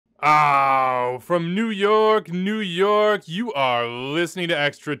Oh, from New York, New York, you are listening to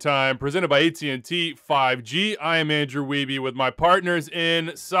Extra Time, presented by AT&T 5G. I am Andrew Wiebe with my partners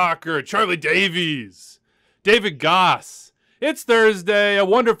in soccer, Charlie Davies, David Gass. It's Thursday, a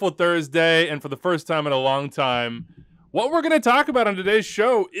wonderful Thursday, and for the first time in a long time, what we're going to talk about on today's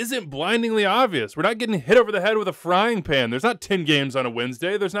show isn't blindingly obvious. We're not getting hit over the head with a frying pan. There's not 10 games on a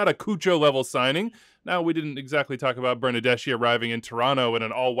Wednesday. There's not a Cucho-level signing. Now, we didn't exactly talk about Bernadeschi arriving in Toronto in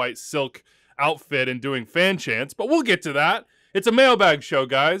an all-white silk outfit and doing fan chants, but we'll get to that. It's a mailbag show,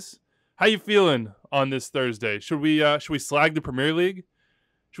 guys. How you feeling on this Thursday? Should we slag the Premier League?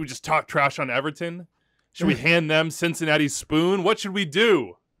 Should we just talk trash on Everton? Should we hand them Cincinnati's spoon? What should we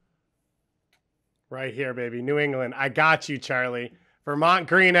do? Right here, baby. New England. I got you, Charlie. Vermont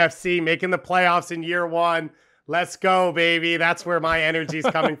Green FC making the playoffs in year one. Let's go, baby. That's where my energy's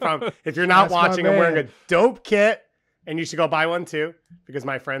coming from. If you're not watching, I'm wearing a dope kit, and you should go buy one too, because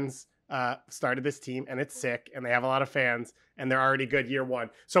my friends started this team, and it's sick, and they have a lot of fans, and they're already good year one.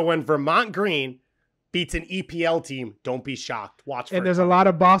 So when Vermont Green beats an EPL team, don't be shocked. Watch for And there's a lot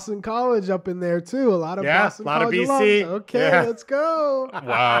of Boston College up in there too. A lot of Boston College of BC. alums. Okay, let's go.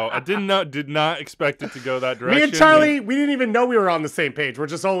 Wow, I did not expect it to go that direction. Me and Charlie, we didn't even know we were on the same page. We're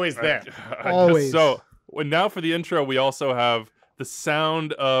just always there. Always. So now for the intro, we also have the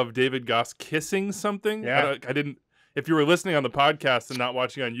sound of David Gass kissing something. Yeah. I didn't. If you were listening on the podcast and not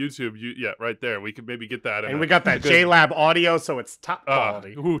watching on YouTube, right there, we could maybe get that. And we got that JLab audio, so it's top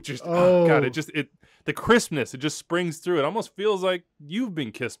quality. God, the crispness, it just springs through. It almost feels like you've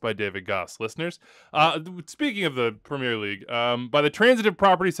been kissed by David Gass, listeners. Speaking of the Premier League, by the transitive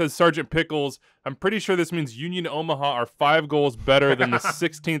property, says Sergeant Pickles, I'm pretty sure this means Union Omaha are 5 goals better than the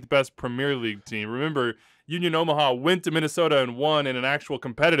 16th best Premier League team. Remember, Union Omaha went to Minnesota and won in an actual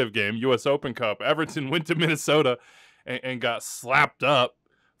competitive game, U.S. Open Cup. Everton went to Minnesota and got slapped up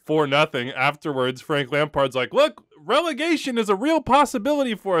 4-0. Afterwards, Frank Lampard's like, look, relegation is a real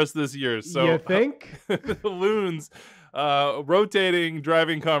possibility for us this year. So you think? The Loons rotating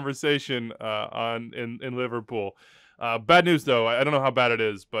driving conversation in Liverpool. Bad news, though. I don't know how bad it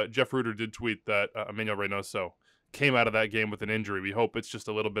is, but Jeff Ruder did tweet that Emmanuel Reynoso came out of that game with an injury. We hope it's just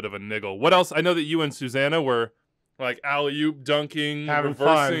a little bit of a niggle. What else? I know that you and Susanna were like alley-oop dunking, having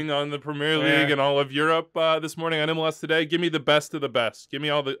reversing fun on the Premier League and all of Europe this morning on MLS Today. Give me the best of the best. Give me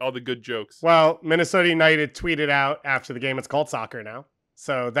all the good jokes. Well, Minnesota United tweeted out after the game, it's called soccer now.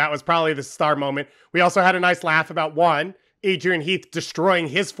 So that was probably the star moment. We also had a nice laugh about Adrian Heath destroying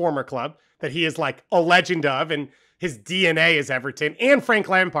his former club that he is like a legend of, and his DNA is Everton, and Frank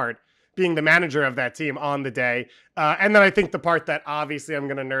Lampard being the manager of that team on the day. And then I think the part that obviously I'm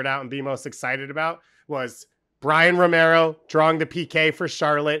going to nerd out and be most excited about was Brian Romero drawing the PK for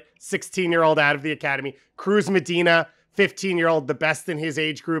Charlotte, 16-year-old out of the academy. Cruz Medina, 15-year-old, the best in his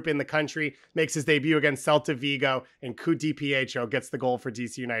age group in the country, makes his debut against Celta Vigo, and Ku gets the goal for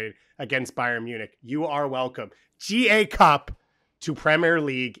DC United against Bayern Munich. You are welcome. GA Cup to Premier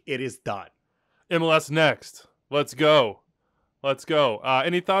League. It is done. MLS next. Let's go.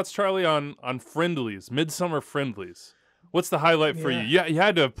 Any thoughts, Charlie, on friendlies, midsummer friendlies? What's the highlight for you? Yeah, you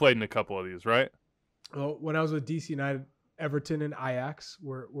had to have played in a couple of these, right? Well, when I was with DC United, Everton and Ajax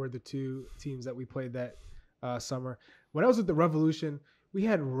were the two teams that we played that summer. When I was with the Revolution, we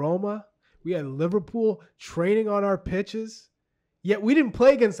had Roma, we had Liverpool training on our pitches, yet we didn't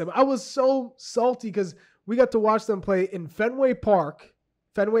play against them. I was so salty because we got to watch them play in Fenway Park.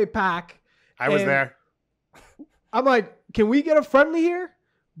 I was there. I'm like, can we get a friendly here?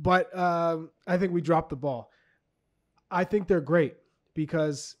 But I think we dropped the ball. I think they're great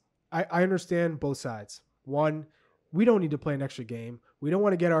because I understand both sides. One, we don't need to play an extra game. We don't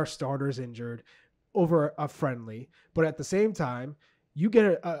want to get our starters injured over a friendly. But at the same time, you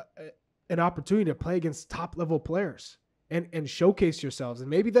get an opportunity to play against top-level players and showcase yourselves. And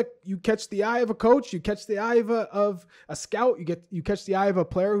maybe that you catch the eye of a coach, you catch the eye of a scout, you catch the eye of a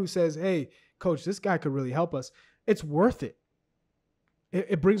player who says, hey, coach, this guy could really help us. It's worth it.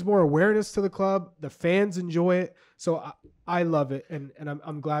 It brings more awareness to the club. The fans enjoy it. So I love it. And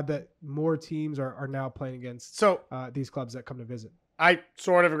I'm glad that more teams are now playing against these clubs that come to visit. I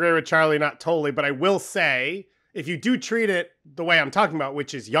sort of agree with Charlie, not totally, but I will say, if you do treat it the way I'm talking about,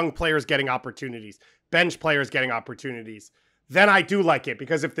 which is young players getting opportunities, bench players getting opportunities, then I do like it.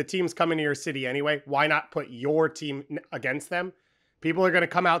 Because if the team's coming to your city anyway, why not put your team against them? People are going to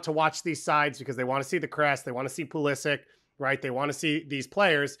come out to watch these sides because they want to see the crest. They want to see Pulisic, right? They want to see these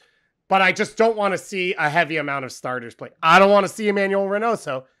players. But I just don't want to see a heavy amount of starters play. I don't want to see Emmanuel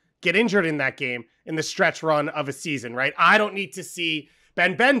Reynoso get injured in that game in the stretch run of a season, right? I don't need to see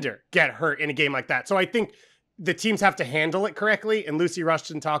Ben Bender get hurt in a game like that. So I think the teams have to handle it correctly. And Lucy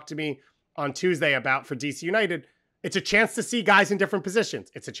Rushton talked to me on Tuesday about for DC United, it's a chance to see guys in different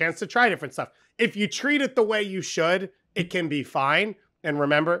positions. It's a chance to try different stuff. If you treat it the way you should, it can be fine. And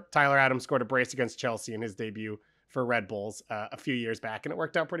remember, Tyler Adams scored a brace against Chelsea in his debut for Red Bulls a few years back, and it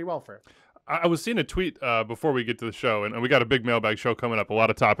worked out pretty well for him. I was seeing a tweet before we get to the show, and we got a big mailbag show coming up, a lot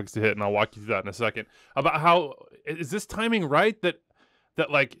of topics to hit, and I'll walk you through that in a second, about how, is this timing right that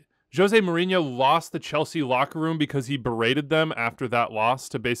like Jose Mourinho lost the Chelsea locker room because he berated them after that loss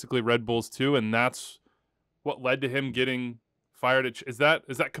to basically Red Bulls 2, and that's what led to him getting fired? Is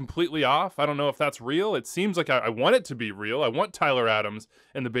that completely off? I don't know if that's real. It seems like I want it to be real. I want Tyler Adams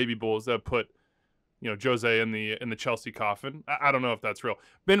and the Baby Bulls to put Jose in the Chelsea coffin. I don't know if that's real.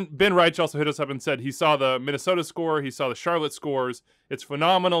 Ben Reich also hit us up and said he saw the Minnesota score, he saw the Charlotte scores. It's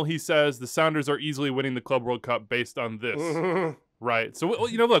phenomenal. He says the Sounders are easily winning the Club World Cup based on this. Right. So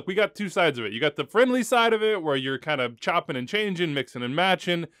look, we got two sides of it. You got the friendly side of it where you're kind of chopping and changing, mixing and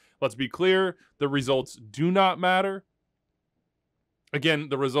matching. Let's be clear, the results do not matter. Again,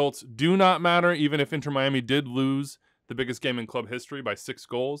 the results do not matter, even if Inter Miami did lose the biggest game in club history by 6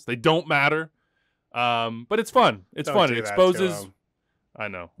 goals. They don't matter. But it's fun. It's fun. It exposes. I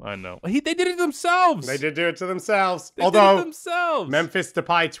know. They did it themselves. They did do it to themselves. They did it themselves. Memphis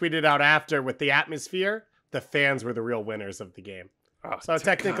Depay tweeted out after, with the atmosphere, the fans were the real winners of the game. So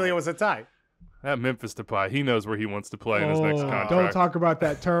technically it was a tie. That Memphis Depay, he knows where he wants to play in his next contract. Don't talk about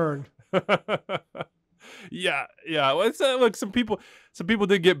that turn. Yeah. Well, look, some people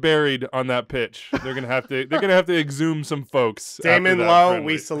did get buried on that pitch. They're gonna have to exhume some folks. Damon Lowe,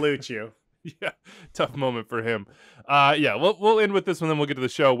 we salute you. Yeah, tough moment for him. We'll end with this one, then we'll get to the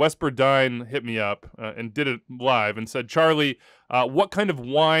show. Wes Burdine hit me up and did it live and said, Charlie, what kind of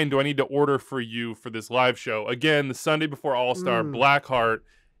wine do I need to order for you for this live show? Again, the Sunday before All-Star, Blackheart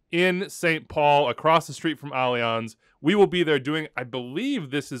in St. Paul, across the street from Allianz. We will be there doing, I believe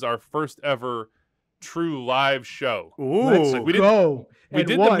this is our first ever true live show. Ooh, let's go. We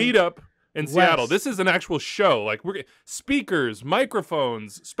did the meetup in Seattle. This is an actual show. Like, we're speakers,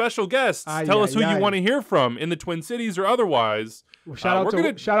 microphones, special guests. Tell us who you want to hear from in the Twin Cities or otherwise. Well, shout out to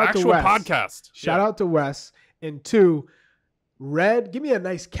Wes. Podcast. Shout out to Wes. And 2, red. Give me a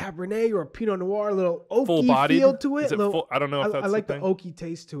nice Cabernet or a Pinot Noir, a little oaky feel to it. I don't know if that's I like the oaky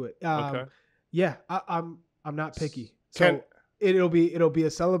taste to it. Okay. Yeah, I'm not picky. So it'll be a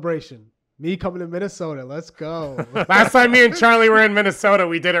celebration. Me coming to Minnesota. Let's go. Last time me and Charlie were in Minnesota,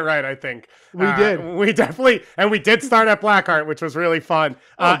 we did it right, I think. We did. We definitely, and we did start at Blackheart, which was really fun.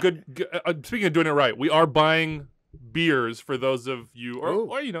 Good. Speaking of doing it right, we are buying beers for those of you,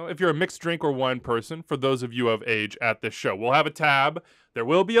 or if you're a mixed drink or wine person, for those of you of age at this show. We'll have a tab. There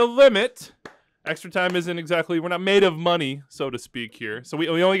will be a limit. Extra time isn't exactly, we're not made of money, so to speak here. So we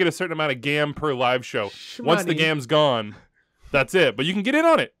only get a certain amount of GAM per live show. Once the GAM's gone, that's it. But you can get in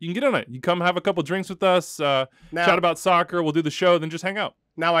on it. You come have a couple drinks with us, chat about soccer. We'll do the show, then just hang out.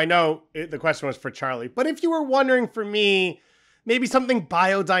 Now, I know the question was for Charlie, but if you were wondering for me, maybe something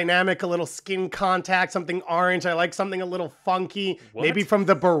biodynamic, a little skin contact, something orange. I like something a little funky, maybe from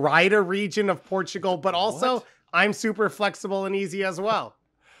the Bereida region of Portugal, but also I'm super flexible and easy as well.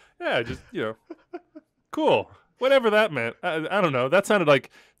 Yeah, just, cool. Whatever that meant. I don't know. That sounded like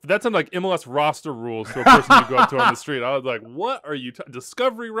MLS roster rules to a person you go up to on the street. I was like, what are you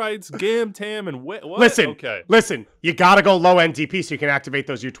discovery rights, GAM, TAM, and what? Listen, you got to go low NDP so you can activate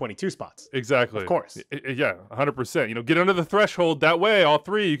those U22 spots. Exactly. Of course. Yeah, 100%. Get under the threshold. That way, all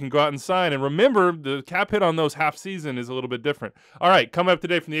 3, you can go out and sign. And remember, the cap hit on those half season is a little bit different. All right, coming up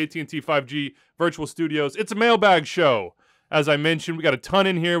today from the AT&T 5G virtual studios, it's a mailbag show. As I mentioned, we got a ton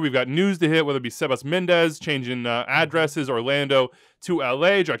in here. We've got news to hit, whether it be Sebas Mendez changing addresses, Orlando to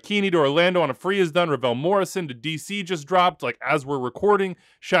LA, Gioacchini to Orlando on a free is done, Ravel Morrison to DC just dropped, like as we're recording,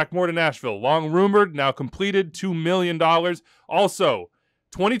 Shaq Moore to Nashville, long rumored, now completed, $2 million. Also,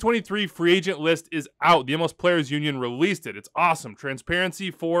 2023 free agent list is out. The MLS Players Union released it. It's awesome.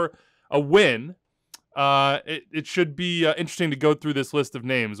 Transparency for a win. It should be interesting to go through this list of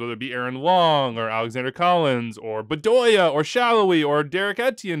names, whether it be Aaron Long or Alexander Collins or Bedoya or Shallowy or Derek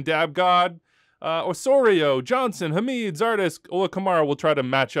Etienne, Dabgod, Osorio, Johnson, Hamid, Zardes, Ola Kamara. Will try to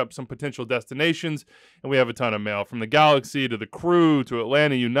match up some potential destinations, and we have a ton of mail from the Galaxy to the Crew to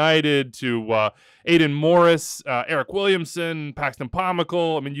Atlanta United to Aiden Morris, Eric Williamson, Paxton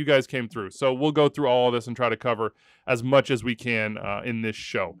Pomical. I mean, you guys came through, so we'll go through all of this and try to cover as much as we can in this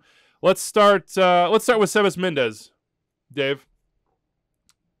show. Let's start with Sebas Mendez. Dave,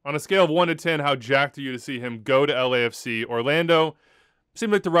 on a scale of 1 to 10, how jacked are you to see him go to LAFC? Orlando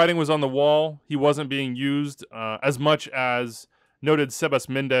seemed like the writing was on the wall. He wasn't being used as much as noted Sebas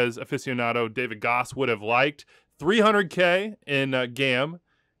Mendez aficionado David Gass would have liked. $300K in GAM.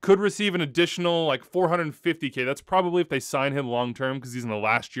 Could receive an additional like $450K. That's probably if they sign him long-term because he's in the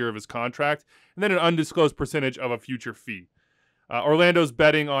last year of his contract. And then an undisclosed percentage of a future fee. Orlando's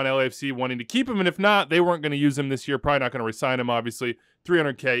betting on LAFC wanting to keep him, and if not, they weren't going to use him this year. Probably not going to re-sign him, obviously.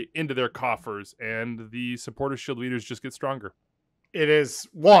 $300K into their coffers, and the Supporters Shield leaders just get stronger. It is,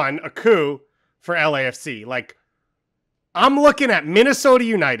 one, a coup for LAFC. Like, I'm looking at Minnesota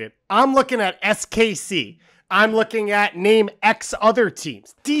United. I'm looking at SKC. I'm looking at name X other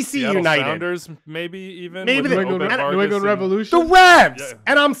teams. DC Seattle United. Sounders, maybe even. Maybe with the New Obed England Vargas Revolution. The Revs. Yeah.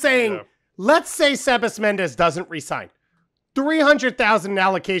 And I'm saying, Yeah. let's say Sebas Mendez doesn't resign. $300,000 in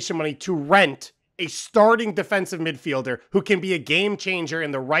allocation money to rent a starting defensive midfielder who can be a game changer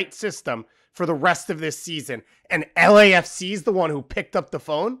in the right system for the rest of this season. And LAFC is the one who picked up the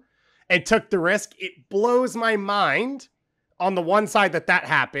phone and took the risk. It blows my mind on the one side that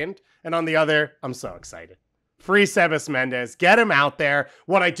happened. And on the other, I'm so excited. Free Sebas Mendez. Get him out there.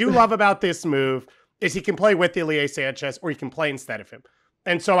 What I do love about this move is he can play with Ilie Sanchez or he can play instead of him.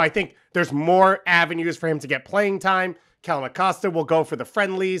 And so I think there's more avenues for him to get playing time. Callum Acosta will go for the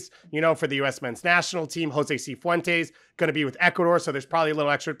friendlies, for the U.S. men's national team. Jose Cifuentes going to be with Ecuador, so there's probably a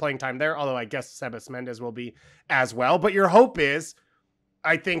little extra playing time there, although I guess Sebas Mendez will be as well. But your hope is,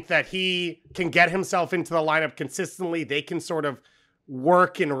 I think that he can get himself into the lineup consistently. They can sort of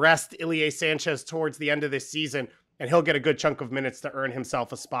work and rest Ilie Sanchez towards the end of this season, and he'll get a good chunk of minutes to earn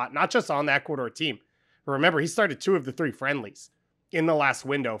himself a spot, not just on the Ecuador team. But remember, he started 2 of the 3 friendlies in the last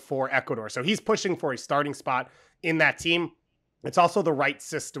window for Ecuador. So he's pushing for a starting spot in that team. It's also the right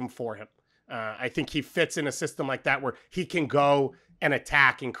system for him. I think he fits in a system like that where he can go and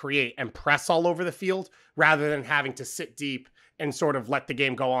attack and create and press all over the field rather than having to sit deep and sort of let the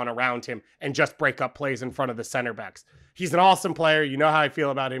game go on around him and just break up plays in front of the center backs. He's an awesome player. You know how I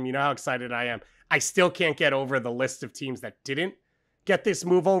feel about him. You know how excited I am. I still can't get over the list of teams that didn't get this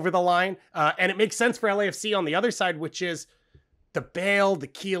move over the line. And it makes sense for LAFC on the other side, which is the Bale, the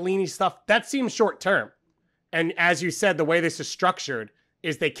Chiellini stuff. That seems short term. And as you said, the way this is structured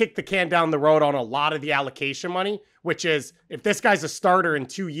is they kick the can down the road on a lot of the allocation money, which is if this guy's a starter in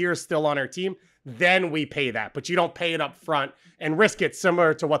 2 years still on our team, then we pay that. But you don't pay it up front and risk it,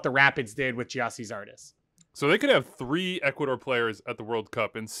 similar to what the Rapids did with Giassi Zardes. So they could have 3 Ecuador players at the World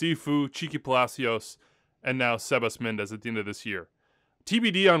Cup in Sifu, Chiqui Palacios, and now Sebas Mendez at the end of this year.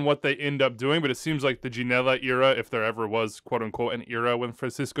 TBD on what they end up doing, but it seems like the Ginella era, if there ever was, quote-unquote, an era with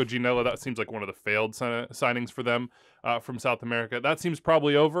Francisco Ginella, that seems like one of the failed signings for them from South America. That seems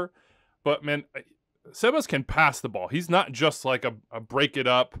probably over. But, man, Sebas can pass the ball. He's not just like a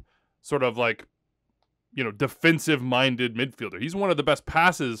break-it-up, sort of like, defensive-minded midfielder. He's one of the best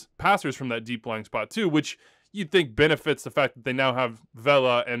passers from that deep-lying spot, too, which you'd think benefits the fact that they now have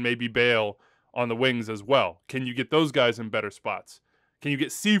Vela and maybe Bale on the wings as well. Can you get those guys in better spots? Can you get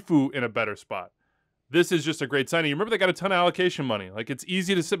Sifu in a better spot? This is just a great signing. You remember they got a ton of allocation money. Like, it's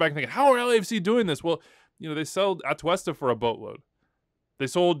easy to sit back and think, how are LAFC doing this? Well, they sold Atuesta for a boatload. They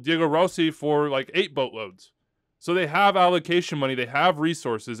sold Diego Rossi for like 8 boatloads. So they have allocation money. They have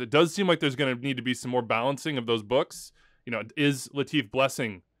resources. It does seem like there's going to need to be some more balancing of those books. Is Latif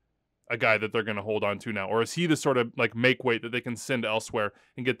Blessing a guy that they're going to hold on to now? Or is he the sort of like make weight that they can send elsewhere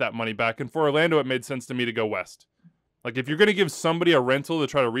and get that money back? And for Orlando, it made sense to me to go west. Like, if you're going to give somebody a rental to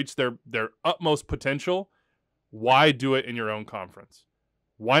try to reach their utmost potential, why do it in your own conference?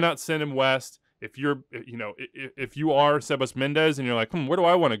 Why not send him west? If you're, if you are Sebas Mendez and you're like, where do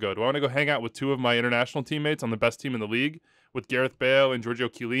I want to go? Do I want to go hang out with 2 of my international teammates on the best team in the league with Gareth Bale and Giorgio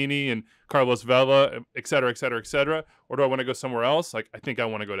Chiellini and Carlos Vela, et cetera, et cetera, et cetera? Or do I want to go somewhere else? Like, I think I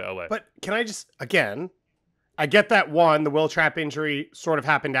want to go to LA. But can I just, again, I get that the Will Trapp injury sort of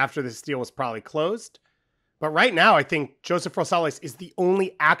happened after this deal was probably closed. But right now, I think Joseph Rosales is the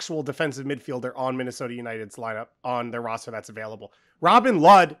only actual defensive midfielder on Minnesota United's lineup on their roster that's available. Robin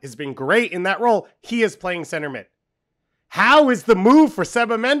Ludd has been great in that role. He is playing center mid. How is the move for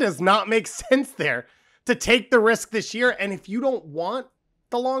Sebas Mendez not make sense there to take the risk this year? And if you don't want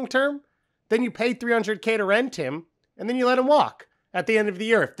the long term, then you pay $300K to rent him and then you let him walk at the end of the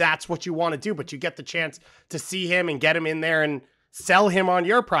year if that's what you want to do. But you get the chance to see him and get him in there and sell him on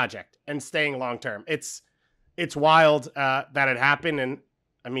your project and staying long term. It's wild that it happened. And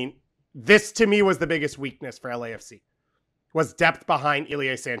I mean, this to me was the biggest weakness for LAFC, was depth behind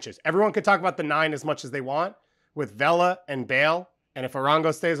Ilie Sanchez. Everyone could talk about the 9 as much as they want with Vela and Bale. And if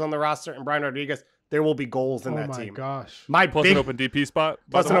Arango stays on the roster and Brian Rodriguez, there will be goals in Oh that my team. gosh. Plus an open DP spot.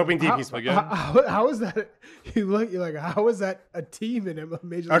 Plus an open DP spot. Again. How is that? You're like, how is that a team in a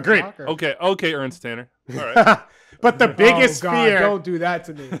Major League Agreed. Soccer? Okay, Ernst Tanner. All right. But the biggest fear. Don't do that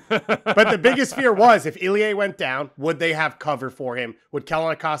to me. But the biggest fear was if Ilie went down, would they have cover for him? Would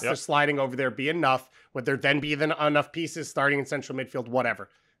Kellen Acosta sliding over there be enough? Would there then be enough pieces starting in central midfield? Whatever.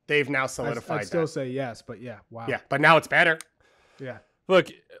 They've now solidified I'd still say yes, but yeah, wow. Yeah, but now it's better. Yeah. Look,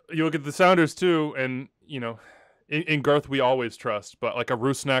 you look at the Sounders too, and in Garth we always trust, but like a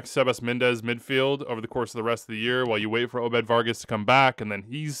Rusnak, Sebas, Mendez midfield over the course of the rest of the year while you wait for Obed Vargas to come back, and then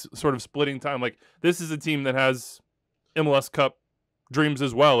he's sort of splitting time. Like, this is a team that has MLS Cup dreams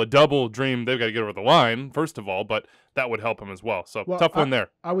as well, a double dream. They've got to get over the line, first of all, but that would help them as well. So tough one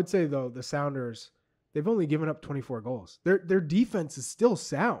there. I would say, though, the Sounders, they've only given up 24 goals. Their defense is still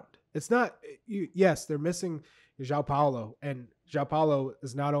sound. It's not, yes, they're missing João Paulo, and João Paulo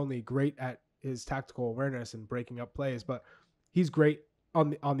is not only great at his tactical awareness and breaking up plays, but he's great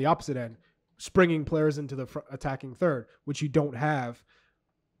on the opposite end, springing players into the attacking third, which you don't have.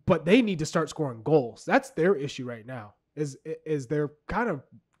 But they need to start scoring goals. That's their issue right now. Is they're kind of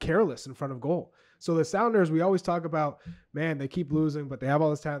careless in front of goal. So the Sounders, we always talk about, man, they keep losing, but they have all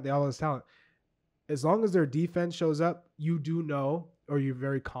this talent. They have all this talent. As long as their defense shows up, you do know, or you're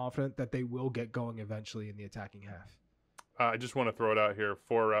very confident that they will get going eventually in the attacking half. I just want to throw it out here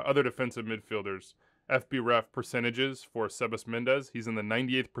for other defensive midfielders. FB ref percentages for Sebas Mendez. He's in the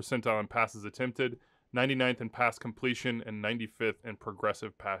 98th percentile in passes attempted, 99th in pass completion, and 95th in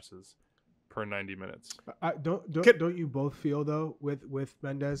progressive passes per 90 minutes. Don't you both feel, though, with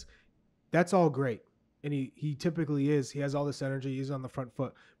Mendez, that's all great. And he typically is. He has all this energy. He's on the front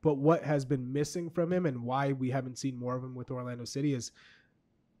foot. But what has been missing from him and why we haven't seen more of him with Orlando City is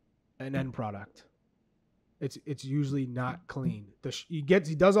an end product. It's usually not clean. He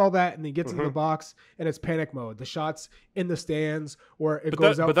does all that, and he gets into the box, and it's panic mode. The shots in the stands, or it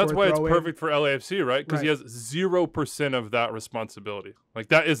goes out. But that's why it's throw-in. perfect for LAFC, right? Because he has 0% of that responsibility. Like,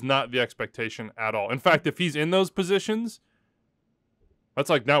 that is not the expectation at all. In fact, if he's in those positions,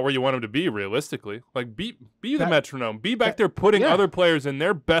 that's like not where you want him to be realistically. Like, be the metronome. Be back there putting other players in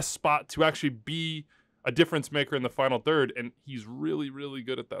their best spot to actually be a difference maker in the final third, and he's really, really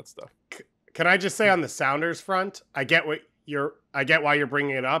good at that stuff. Can I just say on the Sounders front, I get why you're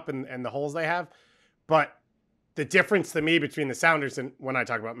bringing it up and the holes they have, but the difference to me between the Sounders and when I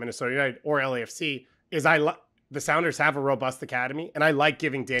talk about Minnesota United or LAFC is the Sounders have a robust academy, and I like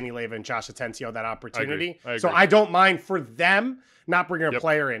giving Danny Leyva and Josh Atencio that opportunity. I agree. So I don't mind for them not bringing a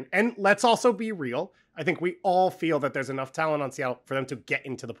player in. And let's also be real. I think we all feel that there's enough talent on Seattle for them to get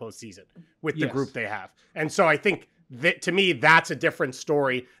into the postseason with the group they have. And so I think that, to me, that's a different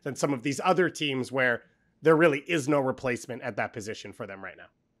story than some of these other teams where there really is no replacement at that position for them right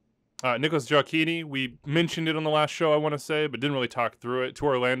now. Nicholas Gioacchini, we mentioned it on the last show, I want to say, but didn't really talk through it. To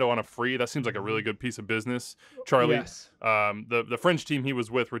Orlando on a free. That seems like a really good piece of business. Charlie, Yes. The French team he was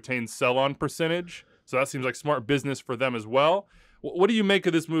with retained sell-on percentage, so that seems like smart business for them as well. What do you make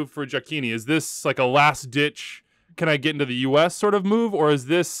of this move for Gioacchini? Is this like a last-ditch, can I get into the U.S. sort of move, or is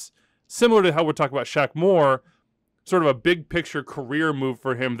this similar to how we're talking about Shaq Moore, sort of a big picture career move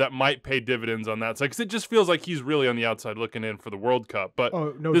for him that might pay dividends on that side? Because it just feels like he's really on the outside looking in for the World Cup. But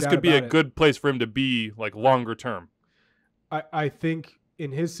this could be a good place for him to be, like, longer term. I think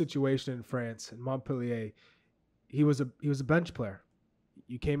in his situation in France, in Montpellier, he was a bench player.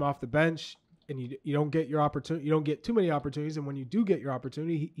 You came off the bench, and you don't get your opportunity. You don't get too many opportunities, and when you do get your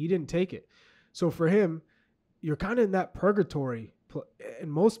opportunity, he didn't take it. So for him, you're kind of in that purgatory. And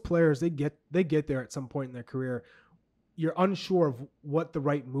most players, they get there at some point in their career. You're unsure of what the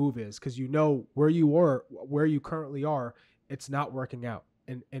right move is because you know where you currently are, it's not working out.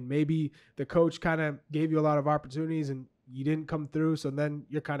 And maybe the coach kind of gave you a lot of opportunities and you didn't come through, so then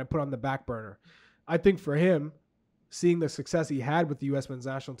you're kind of put on the back burner. I think for him, seeing the success he had with the U.S. men's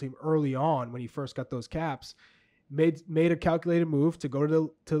national team early on when he first got those caps, made a calculated move to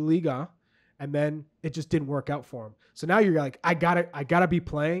go to Liga, and then it just didn't work out for him. So now you're like, I gotta be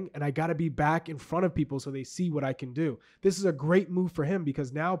playing, and I gotta be back in front of people so they see what I can do. This is a great move for him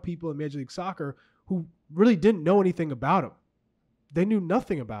because now people in Major League Soccer who really didn't know anything about him, they knew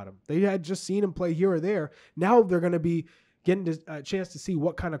nothing about him. They had just seen him play here or there. Now they're going to be getting a chance to see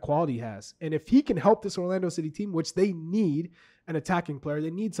what kind of quality he has. And if he can help this Orlando City team, which they need an attacking player,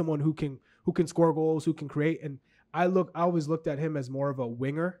 they need someone who can score goals, who can create. And I always looked at him as more of a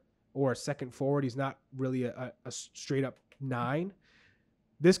winger or a second forward. He's not really a straight up 9.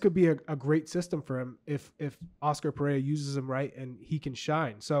 This could be a great system for him if Oscar Pereira uses him right and he can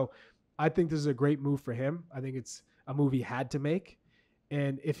shine. So I think this is a great move for him. I think it's a move he had to make.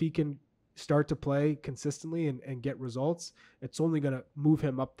 And if he can start to play consistently and get results, it's only going to move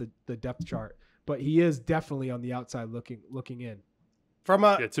him up the depth chart. But he is definitely on the outside looking in.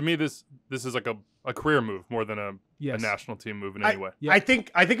 To me, this is like a career move more than a national team move in any way. I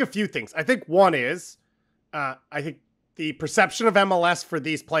think a few things. I think one is, I think the perception of MLS for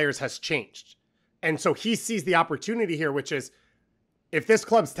these players has changed. And so he sees the opportunity here, which is, if this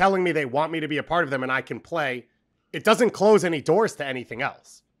club's telling me they want me to be a part of them and I can play, it doesn't close any doors to anything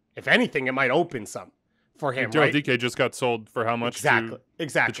else. If anything, it might open some for him. Daryl right? DK just got sold for how much? Exactly.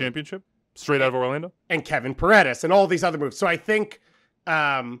 The championship? Straight out of Orlando? And Kevin Paredes and all these other moves. So I think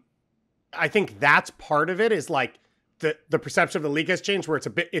that's part of it, is like the perception of the league has changed, where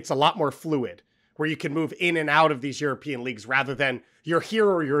it's a lot more fluid, where you can move in and out of these European leagues rather than you're here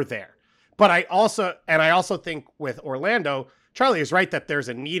or you're there. But I also think with Orlando, Charlie is right that there's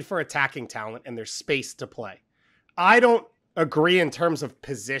a need for attacking talent and there's space to play. I don't agree in terms of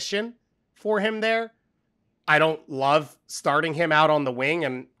position for him there. I don't love starting him out on the wing,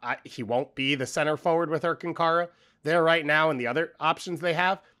 and he won't be the center forward with Erkin there right now and the other options they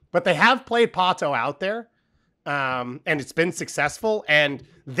have. But they have played Pato out there, and it's been successful, and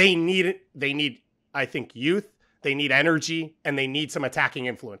they need, I think, youth. They need energy, and they need some attacking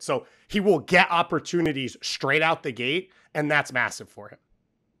influence. So he will get opportunities straight out the gate, and that's massive for him.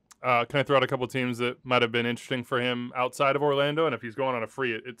 Can I throw out a couple teams that might have been interesting for him outside of Orlando? And if he's going on a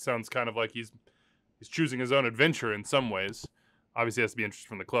free, it sounds kind of like he's choosing his own adventure in some ways. Obviously, it has to be interesting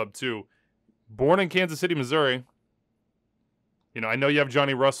from the club, too. Born in Kansas City, Missouri. You know, I know you have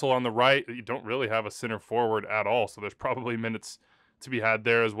Johnny Russell on the right. You don't really have a center forward at all, so there's probably minutes to be had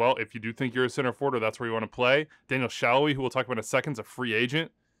there as well. If you do think you're a center forward or that's where you want to play. Daniel Shalhoub, who we'll talk about in a second, is a free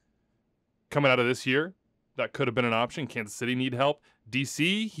agent coming out of this year. That could have been an option. Kansas City need help.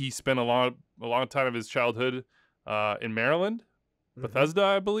 DC, he spent a long time of his childhood in Maryland. Mm-hmm. Bethesda,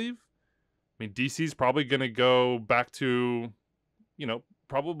 I believe. I mean, DC's probably going to go back to,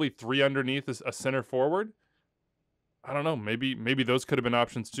 probably 3 underneath a center forward. I don't know. Maybe those could have been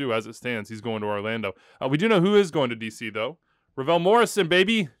options too. As it stands, he's going to Orlando. We do know who is going to DC, though. Ravel Morrison,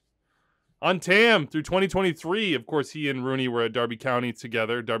 baby. On TAM through 2023. Of course, he and Rooney were at Derby County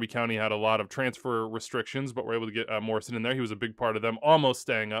together. Derby County had a lot of transfer restrictions, but were able to get Morrison in there. He was a big part of them almost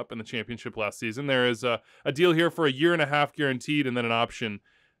staying up in the championship last season. There is a deal here for 1.5 years guaranteed and then an option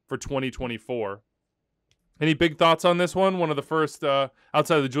for 2024. Any big thoughts on this one? One of the first,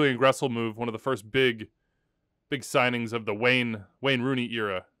 outside of the Julian Gressel move, one of the first big signings of the Wayne Rooney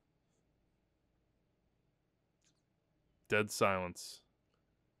era. Dead silence.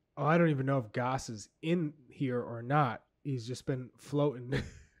 Oh, I don't even know if Gass is in here or not. He's just been floating.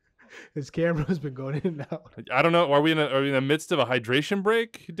 His camera's been going in and out. I don't know. Are we in the midst of a hydration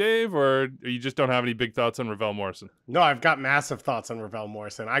break, Dave, or you just don't have any big thoughts on Ravel Morrison? No, I've got massive thoughts on Ravel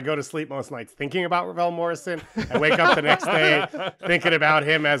Morrison. I go to sleep most nights thinking about Ravel Morrison. I wake up the next day thinking about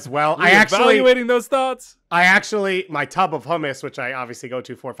him as well. Evaluating those thoughts? My tub of hummus, which I obviously go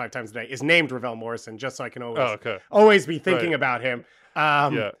to 4 or 5 times a day, is named Ravel Morrison, just so I can always be thinking about him.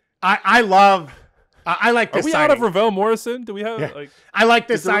 I like this. Are we signing. out of Ravel Morrison? Do we have I like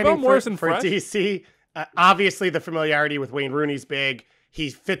this signing for fresh? DC. Obviously, the familiarity with Wayne Rooney's big. He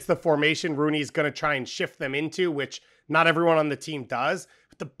fits the formation Rooney's going to try and shift them into, which not everyone on the team does.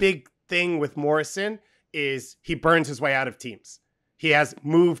 But the big thing with Morrison is he burns his way out of teams. He has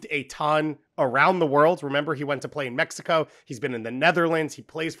moved a ton around the world. Remember, he went to play in Mexico. He's been in the Netherlands. He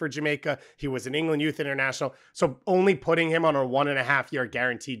plays for Jamaica. He was an England Youth International. So only putting him on a 1.5 year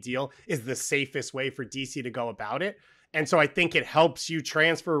guaranteed deal is the safest way for DC to go about it. And so I think it helps you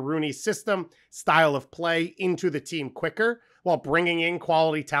transfer Rooney's system, style of play into the team quicker while bringing in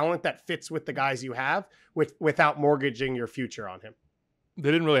quality talent that fits with the guys you have without mortgaging your future on him.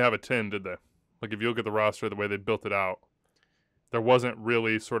 They didn't really have a 10, did they? Like if you look at the roster, the way they built it out, there wasn't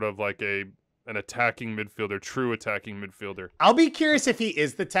really sort of like an attacking midfielder, true attacking midfielder. I'll be curious if he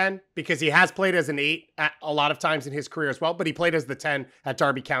is the 10 because he has played as an 8 at a lot of times in his career as well, but he played as the 10 at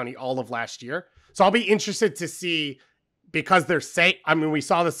Derby County all of last year. So I'll be interested to see because we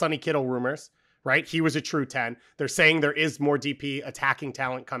saw the Sonny Kittle rumors, right? He was a true 10. They're saying there is more DP attacking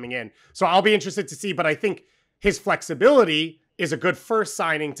talent coming in. So I'll be interested to see, but I think his flexibility is a good first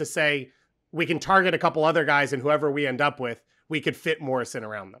signing to say we can target a couple other guys and whoever we end up with, we could fit Morrison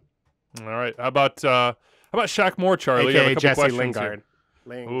around them. All right. How about Shaq Moore, Charlie? AKA I have a couple Jesse questions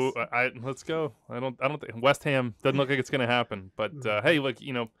Lingard. Ooh, let's go. I don't think West Ham doesn't look like it's going to happen. But hey, look,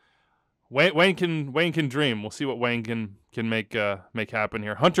 Wayne can dream. We'll see what Wayne can make happen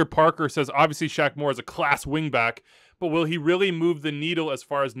here. Hunter Parker says obviously Shaq Moore is a class wingback, But will he really move the needle as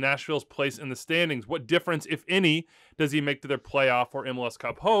far as Nashville's place in the standings? What difference, if any, does he make to their playoff or MLS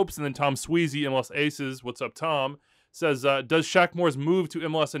Cup hopes? And then Tom Sweezy, MLS Aces, what's up, Tom, says, does Shaq Moore's move to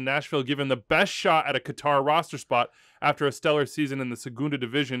MLS and Nashville give him the best shot at a Qatar roster spot after a stellar season in the Segunda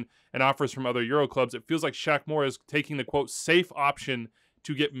Division and offers from other Euro clubs? It feels like Shaq Moore is taking the, quote, safe option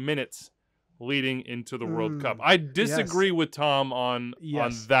to get minutes leading into the World Cup. I disagree with Tom on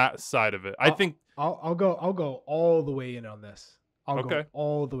that side of it. I think I'll go all the way in on this. I'll go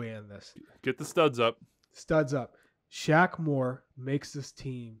all the way in this. Get the studs up. Studs up. Shaq Moore makes this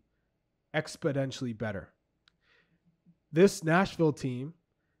team exponentially better. This Nashville team,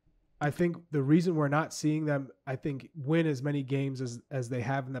 I think the reason we're not seeing them, I think, win as many games as they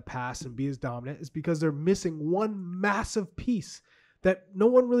have in the past and be as dominant is because they're missing one massive piece that no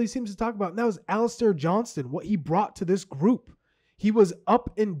one really seems to talk about, and that was Alistair Johnston, what he brought to this group. He was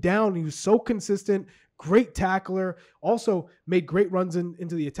up and down. He was so consistent, great tackler, also made great runs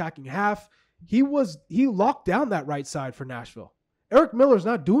into the attacking half. He locked down that right side for Nashville. Eric Miller's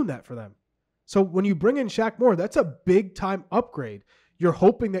not doing that for them. So when you bring in Shaq Moore, that's a big-time upgrade. You're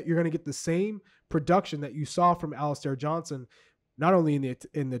hoping that you're going to get the same production that you saw from Alistair Johnston, not only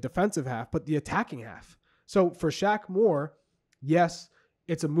in the defensive half, but the attacking half. So for Shaq Moore, yes,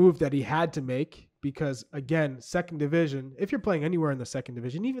 it's a move that he had to make because, again, second division, if you're playing anywhere in the second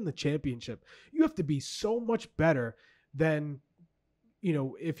division, even the championship, you have to be so much better than,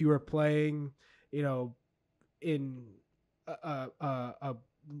 if you were playing, in a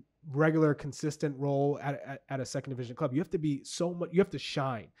regular, consistent role at a second division club. You have to be so much, you have to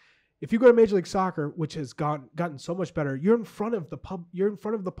shine. If you go to Major League Soccer, which has gotten so much better, you're in front of the public, you're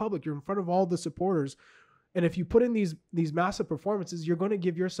in front of all the supporters. And if you put in these massive performances, you're going to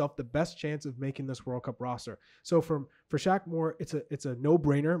give yourself the best chance of making this World Cup roster. So for Shaq Moore, it's a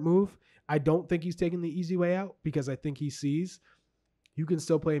no-brainer move. I don't think he's taking the easy way out because I think he sees you can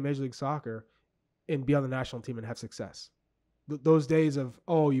still play in Major League Soccer and be on the national team and have success. Those days of,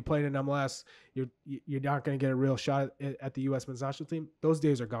 you played in MLS, you're not going to get a real shot at the U.S. men's national team. Those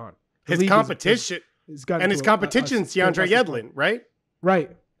days are gone. His competition's DeAndre Yedlin, right?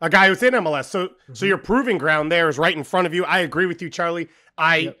 Right. A guy who's in MLS. So your proving ground there is right in front of you. I agree with you, Charlie.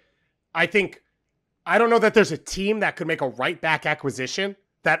 I think, I don't know that there's a team that could make a right back acquisition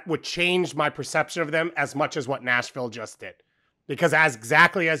that would change my perception of them as much as what Nashville just did. Because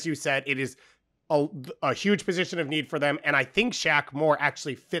exactly as you said, it is a huge position of need for them. And I think Shaq Moore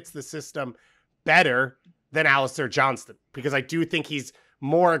actually fits the system better than Alistair Johnston, because I do think he's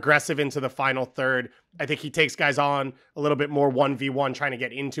more aggressive into the final third. I think he takes guys on a little bit more 1v1, trying to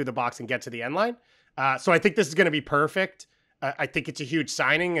get into the box and get to the end line. So I think this is going to be perfect. I think it's a huge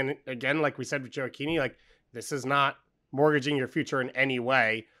signing. And again, like we said with Gioacchini, like, this is not mortgaging your future in any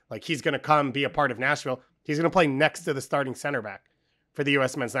way. Like, he's going to come be a part of Nashville. He's going to play next to the starting center back for the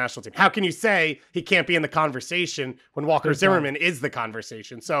U.S. men's national team. How can you say he can't be in the conversation when Walker Zimmerman is the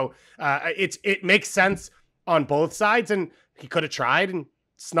conversation? So it makes sense on both sides, and he could have tried and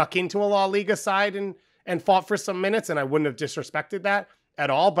snuck into a La Liga side and fought for some minutes, and I wouldn't have disrespected that at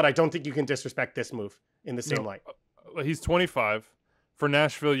all, but I don't think you can disrespect this move in the same light. He's 25. For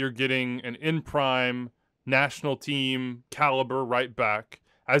Nashville, you're getting an in-prime national team caliber right back.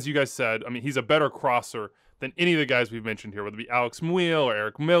 As you guys said, I mean, he's a better crosser than any of the guys we've mentioned here, whether it be Alex Muil or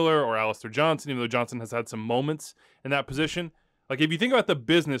Eric Miller or Alistair Johnston, even though Johnson has had some moments in that position. Like, if you think about the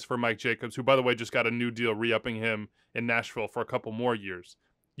business for Mike Jacobs, who, by the way, just got a new deal re-upping him in Nashville for a couple more years,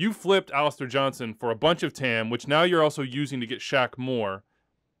 you flipped Alistair Johnston for a bunch of TAM, which now you're also using to get Shaq Moore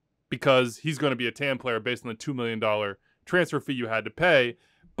because he's going to be a TAM player based on the $2 million transfer fee you had to pay,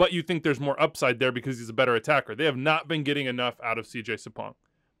 but you think there's more upside there because he's a better attacker. They have not been getting enough out of CJ Sapong.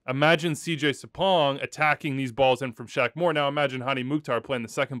 Imagine CJ Sapong attacking these balls in from Shaq Moore. Now imagine Hani Mukhtar playing the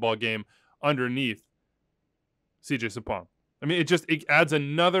second ball game underneath CJ Sapong. I mean, it adds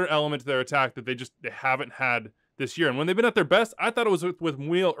another element to their attack that they haven't had this year. And when they've been at their best, I thought it was with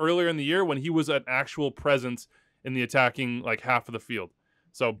Muil earlier in the year when he was an actual presence in the attacking, like, half of the field.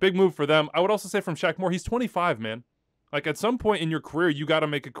 So big move for them. I would also say from Shaq Moore, he's 25, man. Like, at some point in your career, you got to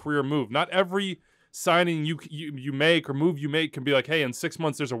make a career move. Not every signing you make or move you make can be like, hey, in 6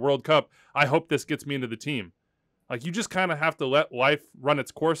 months there's a World Cup. I hope this gets me into the team. Like, you just kind of have to let life run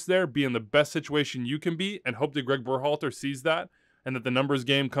its course there, be in the best situation you can be, and hope that Greg Berhalter sees that and that the numbers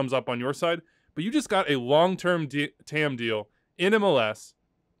game comes up on your side. But you just got a long-term TAM deal in MLS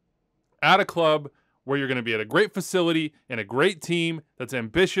at a club where you're going to be at a great facility and a great team that's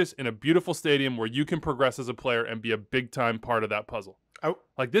ambitious in a beautiful stadium where you can progress as a player and be a big-time part of that puzzle. Oh.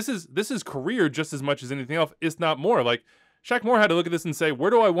 Like, this is career just as much as anything else. It's not more. Like, Shaq Moore had to look at this and say, where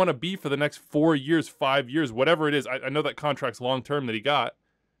do I want to be for the next 4 years, 5 years, whatever it is. I know that contract's long-term that he got.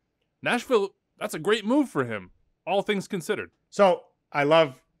 Nashville, that's a great move for him, all things considered. So I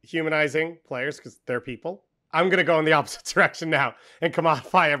love humanizing players because they're people. I'm going to go in the opposite direction now and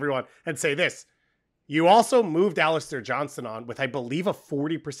commodify everyone and say this. You also moved Alistair Johnston on with, I believe, a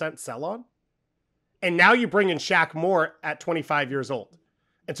 40% sell-on. And now you bring in Shaq Moore at 25 years old.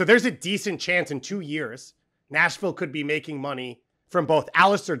 And so there's a decent chance in 2 years, Nashville could be making money from both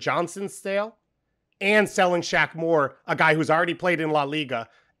Alistair Johnston's sale and selling Shaq Moore, a guy who's already played in La Liga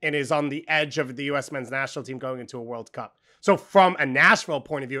and is on the edge of the U.S. men's national team going into a World Cup. So from a Nashville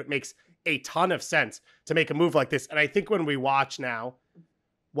point of view, it makes a ton of sense to make a move like this. And I think when we watch now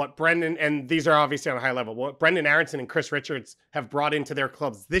what Brendan, and these are obviously on a high level, what Brendan Aronson and Chris Richards have brought into their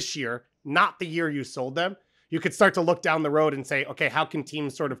clubs this year, not the year you sold them, you could start to look down the road and say, okay, how can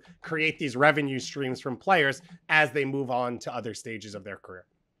teams sort of create these revenue streams from players as they move on to other stages of their career?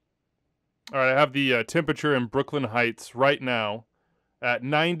 All right, I have the temperature in Brooklyn Heights right now at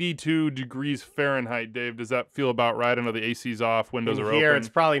 92 degrees Fahrenheit. Dave, does that feel about right? I know the AC's off, windows are Here, open. it's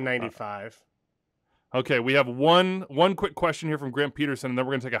probably 95. Okay, we have one quick question here from Grant Peterson, and then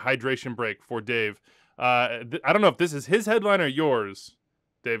we're going to take a hydration break for Dave. I don't know if this is his headline or yours,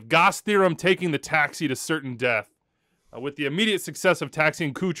 Dave. Gass Theorem taking the taxi to certain death. With the immediate success of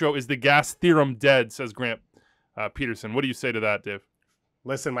taxiing Cucho, is the Gass Theorem dead, says Grant Peterson. What do you say to that, Dave?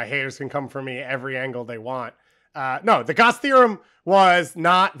 Listen, my haters can come for me every angle they want. No, the Gass Theorem was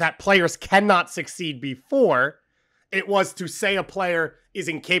not that players cannot succeed before. It was to say a player is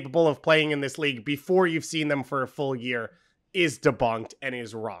incapable of playing in this league before you've seen them for a full year is debunked and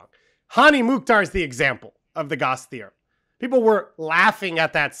is wrong. Hani Mukhtar is the example of the Gass Theorem. People were laughing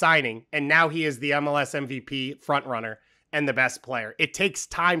at that signing, and now he is the MLS MVP frontrunner and the best player. It takes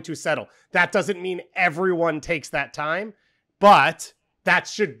time to settle. That doesn't mean everyone takes that time, but that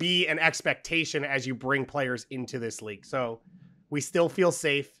should be an expectation as you bring players into this league. So we still feel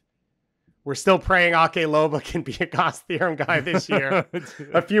safe. We're still praying Ake Loba can be a Gass Theorem guy this year.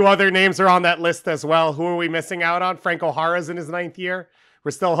 A few other names are on that list as well. Who are we missing out on? Frank O'Hara's in his 9th year. We're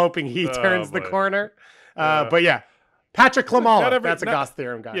still hoping he turns the corner. But yeah, Patrick Klimala, that's a Gass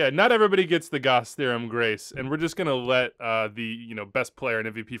Theorem guy. Yeah, not everybody gets the Gass Theorem grace, and we're just going to let the best player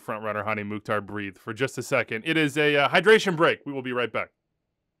and MVP frontrunner Hani Mukhtar breathe for just a second. It is a hydration break. We will be right back.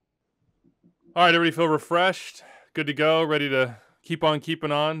 All right, everybody feel refreshed, good to go, ready to keep on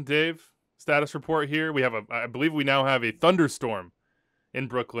keeping on. Dave, status report here. We have I believe we now have a thunderstorm in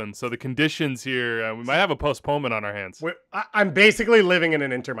Brooklyn, so the conditions here, we might have a postponement on our hands. I'm basically living in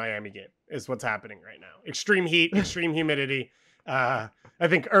an Inter Miami game is what's happening right now. Extreme heat, extreme humidity. I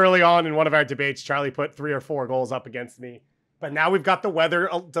think early on in one of our debates, Charlie put 3 or 4 goals up against me. But now we've got the weather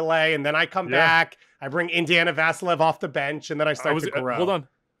delay, and then I come back. I bring Indiana Vasilev off the bench, and then I start to grow. Hold on.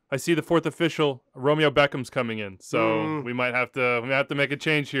 I see the 4th official, Romeo Beckham's coming in, so we might have to make a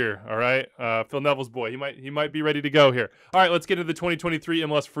change here. All right, Phil Neville's boy, he might be ready to go here. All right, let's get into the 2023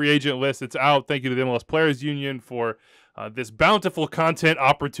 MLS free agent list. It's out. Thank you to the MLS Players Union for this bountiful content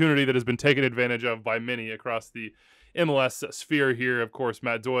opportunity that has been taken advantage of by many across the MLS sphere here. Of course,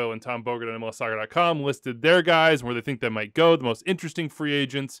 Matt Doyle and Tom Bogert on MLSsoccer.com listed their guys and where they think they might go, the most interesting free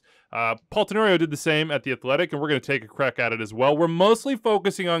agents. Paul Tenorio did the same at The Athletic, and we're going to take a crack at it as well. We're mostly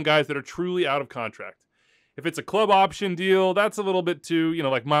focusing on guys that are truly out of contract. If it's a club option deal, that's a little bit too,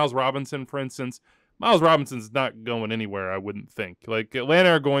 like Miles Robinson, for instance. Miles Robinson's not going anywhere, I wouldn't think. Like,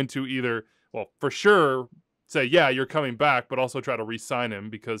 Atlanta are going to either, for sure, say, yeah, you're coming back, but also try to re-sign him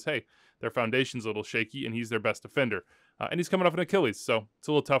because, hey, their foundation's a little shaky, and he's their best defender. And he's coming off an Achilles, so it's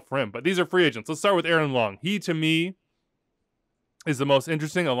a little tough for him. But these are free agents. Let's start with Aaron Long. He, to me, is the most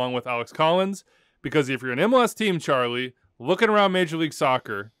interesting, along with Alex Collins, because if you're an MLS team, Charlie, looking around Major League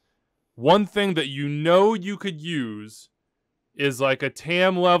Soccer, one thing that you could use is like a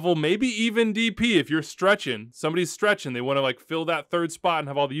TAM level, maybe even DP. If you're stretching, somebody's stretching, they want to fill that 3rd spot and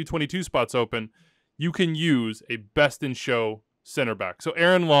have all the U22 spots open, you can use a best-in-show center back. So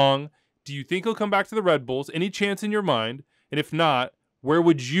Aaron Long, do you think he'll come back to the Red Bulls? Any chance in your mind? And if not, where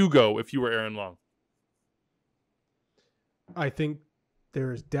would you go if you were Aaron Long? I think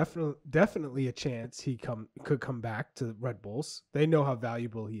there is definitely a chance he could come back to the Red Bulls. They know how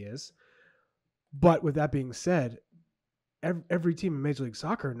valuable he is. But with that being said, every team in Major League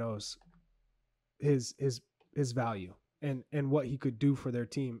Soccer knows his value and what he could do for their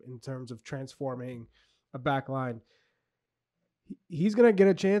team in terms of transforming a back line. He's going to get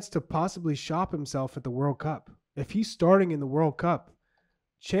a chance to possibly shop himself at the World Cup. If he's starting in the World Cup,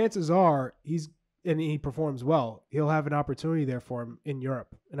 chances are and he performs well, he'll have an opportunity there for him in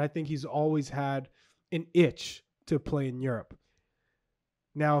Europe. And I think he's always had an itch to play in Europe.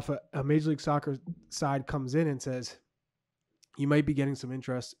 Now, if a Major League Soccer side comes in and says, you might be getting some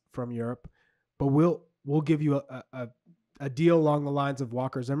interest from Europe, but we'll give you a deal along the lines of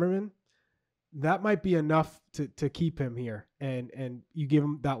Walker Zimmerman, that might be enough to keep him here. And you give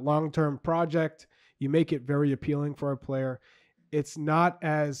him that long-term project. You make it very appealing for a player. It's not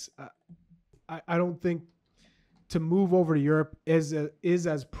as I don't think to move over to Europe is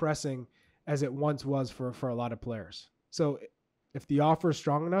as pressing as it once was for a lot of players. So if the offer is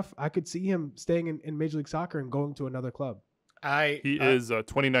strong enough, I could see him staying in Major League Soccer and going to another club. He is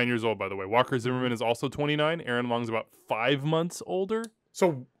 29 years old, by the way. Walker Zimmerman is also 29. Aaron Long's about 5 months older.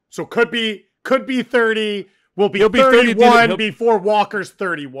 So could be 30. Will be 31 before Walker's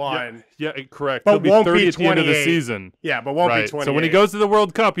 31. Yeah, correct. But He'll be won't 30 be at the end of the 28. season. Yeah, but won't be right. 28. So when he goes to the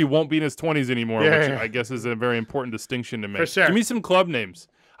World Cup, he won't be in his 20s anymore, Yeah, which yeah. I guess is a very important distinction to make. For sure. Give me some club names.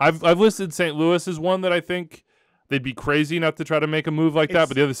 I've listed St. Louis as one that I think they'd be crazy not to try to make a move like that.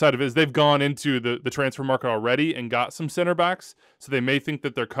 But the other side of it is they've gone into the transfer market already and got some center backs, so they may think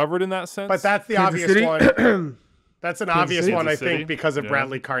that they're covered in that sense. But that's the Kansas obvious City? one. That's an obvious City? one, I Kansas City? think, because of Yeah.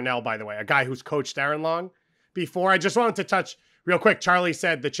 Bradley Carnell, by the way, a guy who's coached Aaron Long before. I just wanted to touch real quick. Charlie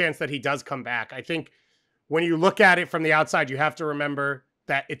said the chance that he does come back. I think when you look at it from the outside, you have to remember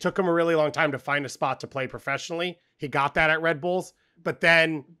that it took him a really long time to find a spot to play professionally. He got that at Red Bulls, but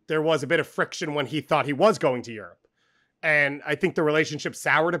then there was a bit of friction when he thought he was going to Europe. And I think the relationship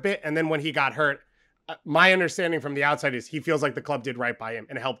soured a bit. And then when he got hurt, my understanding from the outside is he feels like the club did right by him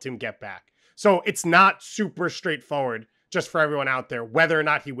and helped him get back. So it's not super straightforward, just for everyone out there, whether or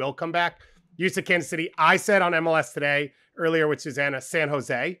not he will come back. You said Kansas City. I said on MLS Today earlier with Susanna, San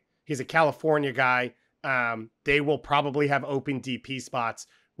Jose. He's a California guy. They will probably have open DP spots.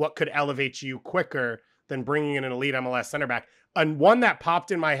 What could elevate you quicker than bringing in an elite MLS center back? And one that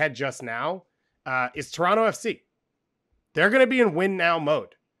popped in my head just now is Toronto FC. They're going to be in win now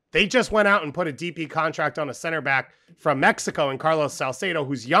mode. They just went out and put a DP contract on a center back from Mexico and Carlos Salcedo,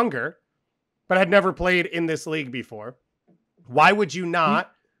 who's younger, but had never played in this league before. Why would you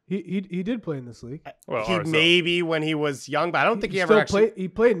not? He did play in this league. Well, He RSL. maybe when he was young, but I don't think he ever still actually. he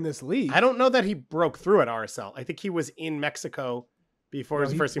played in this league. I don't know that he broke through at RSL. I think he was in Mexico before he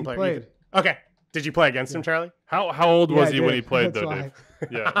was a first team player. Played. Okay. Did you play against him, Charlie? How old was Yeah, he I when did. he played, That's though, why. Dave?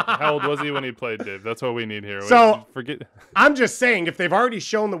 Yeah. How old was he when he played, Dave? That's what we need here. So- Forget. I'm just saying, if they've already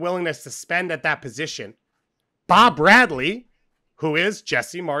shown the willingness to spend at that position, Bob Bradley, who is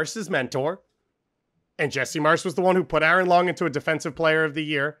Jesse Marsh's mentor, and Jesse Marsh was the one who put Aaron Long into a Defensive Player of the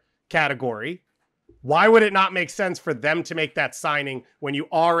Year category, why would it not make sense for them to make that signing when you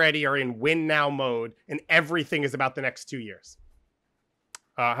already are in win now mode and everything is about the next 2 years?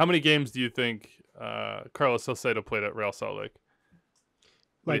 How many games do you think Carlos Salcedo played at Real Salt Lake?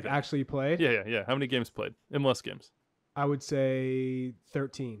 What do you think? Actually played. Yeah. How many games played? MLS games. I would say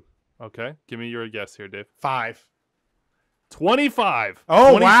 13. Okay. Give me your guess here, Dave. 5. 25. Oh,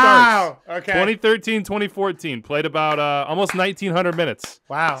 20 wow. starts. Okay. 2013, 2014. Played about almost 1,900 minutes.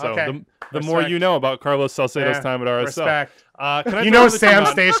 Wow. So Okay. the more Respect. you know about Carlos Salcedo's Yeah, time at RSL. Respect. Can I You throw know the Sam team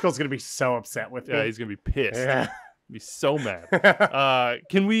out? Stejsko's going to be so upset with me. Yeah, he's going to be pissed. Yeah. Be so mad.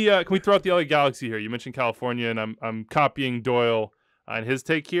 Can we throw out the LA Galaxy here? You mentioned California, and I'm copying Doyle on his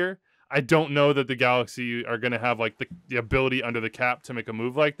take here. I don't know that the Galaxy are going to have like the ability under the cap to make a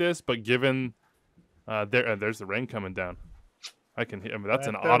move like this, but given there's the rain coming down. I can hear. I mean, that's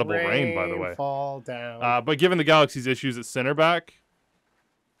an audible rain, by the way. Fall down. But given the Galaxy's issues at center back,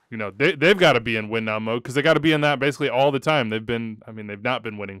 you know they've got to be in win now mode because they got to be in that basically all the time. They've not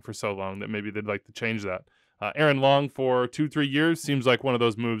been winning for so long that maybe they'd like to change that. Aaron Long for 2-3 years seems like one of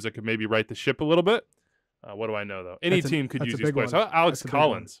those moves that could maybe right the ship a little bit. What do I know, though? Any team could use that's a these big players. one. How about Alex That's a big one.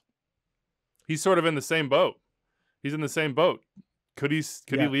 Collins? He's sort of in the same boat. He's in the same boat. Could he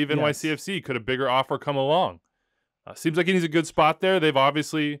leave NYCFC? Could a bigger offer come along? Seems like he's a good spot there. They've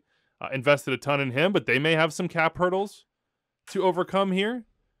obviously invested a ton in him, but they may have some cap hurdles to overcome here.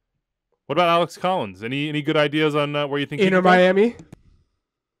 What about Alex Collins? Any good ideas on where you think he Inter could go? Miami.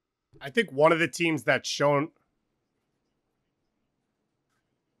 I think one of the teams that's shown.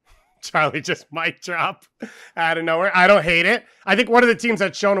 Charlie just mic drop out of nowhere. I don't hate it. I think one of the teams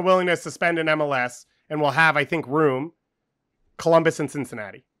that's shown a willingness to spend in MLS and will have, I think, room, Columbus and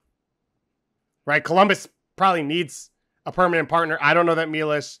Cincinnati. Right? Columbus probably needs a permanent partner. I don't know that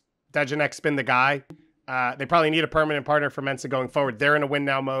Milos Dejanek's been the guy. They probably need a permanent partner for Mensa going forward. They're in a win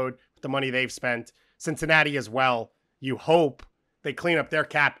now mode with the money they've spent. Cincinnati as well. You hope they clean up their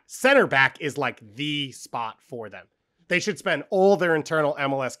cap. Center back is like the spot for them. They should spend all their internal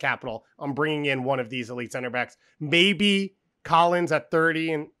MLS capital on bringing in one of these elite center backs. Maybe Collins at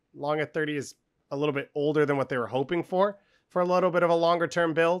 30 and Long at 30 is a little bit older than what they were hoping for a little bit of a longer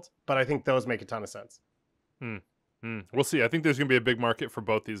term build. But I think those make a ton of sense. We'll see. I think there's going to be a big market for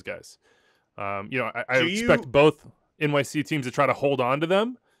both these guys. I expect both NYC teams to try to hold on to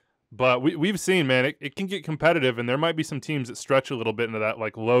them. But we've seen, man, it can get competitive, and there might be some teams that stretch a little bit into that,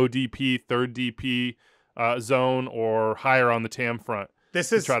 like low DP, third DP zone, or higher on the TAM front.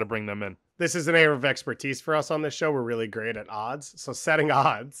 Try to bring them in. This is an area of expertise for us on this show. We're really great at odds. So setting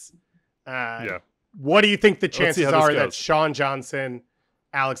odds. What do you think the chances are that Sean Johnson,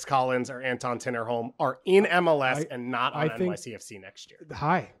 Alex Collins, or Anton Tinnerholm are in MLS and not on NYCFC next year?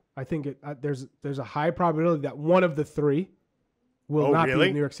 High. I think there's a high probability that one of the three will not be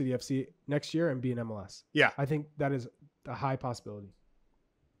in New York City FC next year and be in MLS. Yeah. I think that is a high possibility.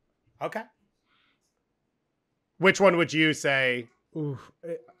 Okay. Which one would you say?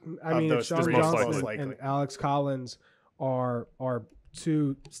 I mean, if Sean Johnson and Alex Collins are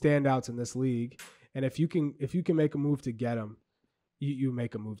two standouts in this league, and if you can make a move to get them, you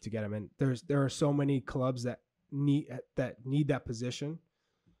make a move to get them. And there are so many clubs that need that position,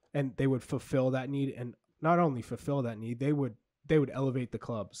 and they would fulfill that need, and not only fulfill that need, they would elevate the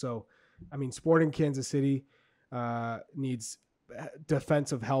club. So, I mean, Sporting Kansas City needs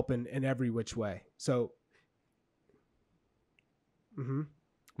defensive help in every which way. So,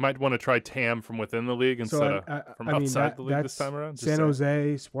 might want to try TAM from within the league instead of from outside the league this time around. San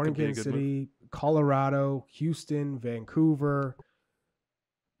Jose, Sporting Kansas City, Colorado, Houston, Vancouver,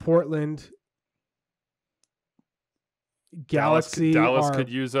 Portland, Galaxy. Dallas could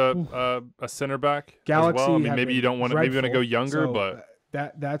use a center back Galaxy as well. I mean, maybe you don't want to. Maybe you want to go younger, but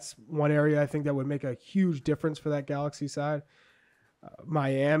that's one area I think that would make a huge difference for that Galaxy side.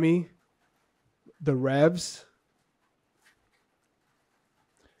 Miami, the Revs.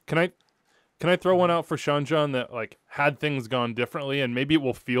 Can I throw one out for Sean John that, like, had things gone differently, and maybe it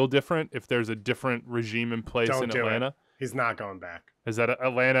will feel different if there's a different regime in place in Atlanta? He's not going back. Is that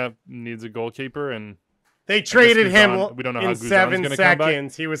Atlanta needs a goalkeeper, and they traded him we don't know how in 7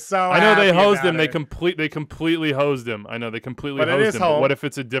 seconds. He was so I know they hosed him. They completely hosed him. I know they completely hosed him. But what if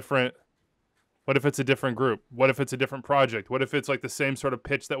it's a different group? What if it's a different project? What if it's like the same sort of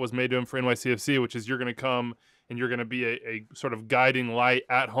pitch that was made to him for NYCFC, which is you're going to come and you're going to be a sort of guiding light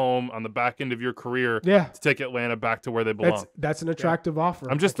at home on the back end of your career to take Atlanta back to where they belong. That's an attractive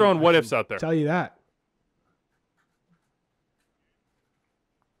offer. I'm just throwing what ifs out there. Tell you that.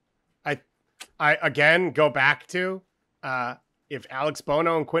 I again go back to if Alex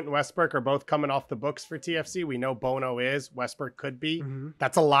Bono and Quentin Westbrook are both coming off the books for TFC, we know Bono is, Westbrook could be.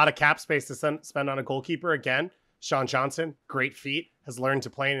 That's a lot of cap space to spend on a goalkeeper. Again, Sean Johnson, great feet, has learned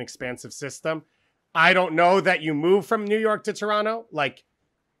to play in an expansive system. I don't know that you move from New York to Toronto, like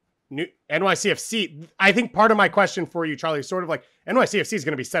NYCFC. I think part of my question for you, Charlie, is sort of like NYCFC is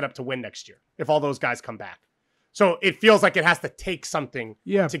going to be set up to win next year if all those guys come back. So it feels like it has to take something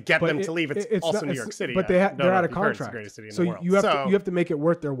to get them to leave. It's also New York City. But they're out of contract. So you have to make it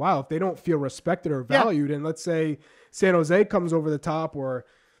worth their while. If they don't feel respected or valued, and let's say San Jose comes over the top, or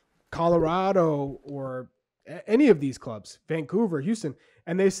Colorado, or any of these clubs, Vancouver, Houston,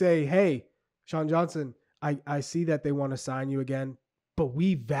 and they say, hey, Sean Johnson, I see that they want to sign you again, but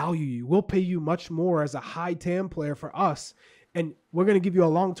we value you. We'll pay you much more as a high TAM player for us. And we're going to give you a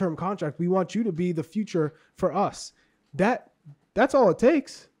long-term contract. We want you to be the future for us. That's all it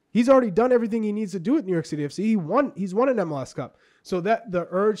takes. He's already done everything he needs to do at New York City FC. He's won an MLS Cup. So that the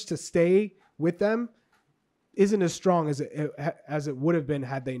urge to stay with them isn't as strong as it would have been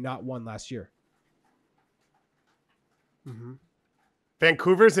had they not won last year.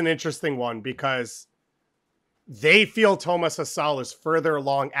 Vancouver's an interesting one because they feel Thomas Hasal is further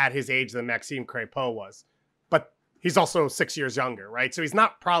along at his age than Maxime Crépeau was. But he's also 6 years younger, right? So he's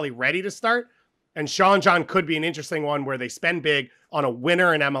not probably ready to start. And Sean John could be an interesting one where they spend big on a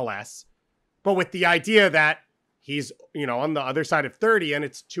winner in MLS, but with the idea that he's, on the other side of 30 and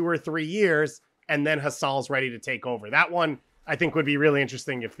it's 2 or 3 years, and then Hasal's ready to take over. That one, I think, would be really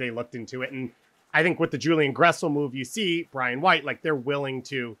interesting if they looked into it. And I think with the Julian Gressel move, you see Brian White, like they're willing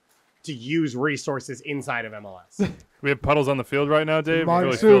to use resources inside of MLS. We have puddles on the field right now, Dave. It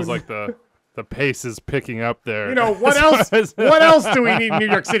really feels like the pace is picking up there. What else? What else do we need in New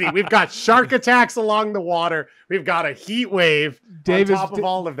York City? We've got shark attacks along the water. We've got a heat wave. On top of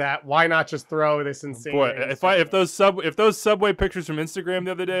all of that, why not just throw this insane? Boy, if those subway pictures from Instagram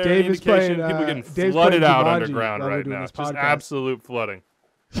the other day are any indication, people getting flooded out underground right now. Just absolute flooding.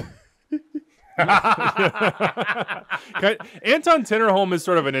 Anton Tinnerholm is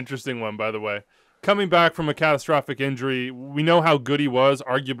sort of an interesting one, by the way. Coming back from a catastrophic injury, we know how good he was,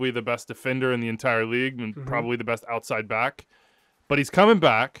 arguably the best defender in the entire league and probably the best outside back. But he's coming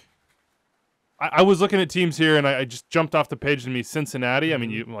back. I was looking at teams here, and I just jumped off the page to me. Cincinnati. I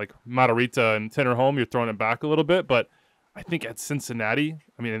mean, you like Matarrita and Tinnerholm, you're throwing it back a little bit, but I think at Cincinnati,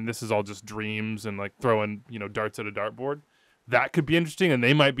 I mean, and this is all just dreams and like throwing, darts at a dartboard. That could be interesting, and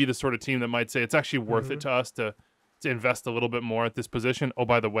they might be the sort of team that might say it's actually worth it to us to invest a little bit more at this position. Oh,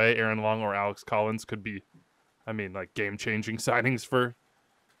 by the way, Aaron Long or Alex Collins could be, I mean, like game-changing signings for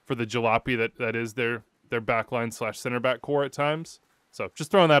the jalopy that is their backline / center back core at times. So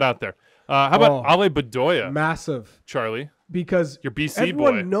just throwing that out there. How about Ale Bedoya? Massive. Charlie. Because your BC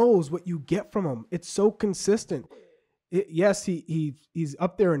everyone boy knows what you get from him. It's so consistent. Yes, he's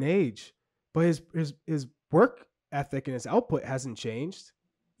up there in age, but his work ethic and his output hasn't changed.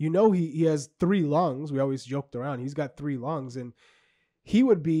 He has 3 lungs. We always joked around. He's got 3 lungs, and he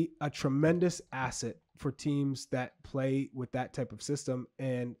would be a tremendous asset for teams that play with that type of system.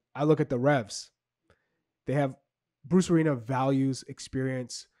 And I look at the Revs. They have Bruce Arena values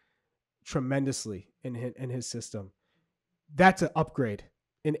experience tremendously in his system. That's an upgrade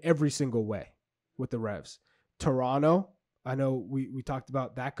in every single way with the Revs. Toronto, I know we talked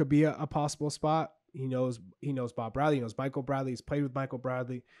about that could be a possible spot. He knows Bob Bradley. He knows Michael Bradley. He's played with Michael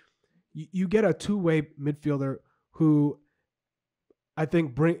Bradley. You get a 2-way midfielder who I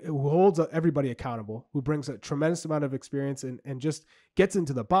think who holds everybody accountable, who brings a tremendous amount of experience and just gets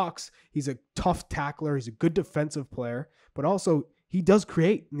into the box. He's a tough tackler. He's a good defensive player, but also he does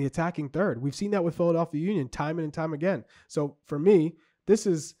create in the attacking third. We've seen that with Philadelphia Union time and time again. So for me, this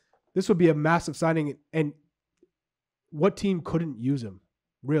would be a massive signing. And what team couldn't use him?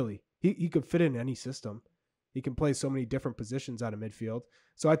 Really, he could fit in any system. He can play so many different positions out of midfield.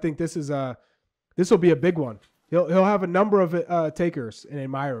 So I think this will be a big one. He'll have a number of takers and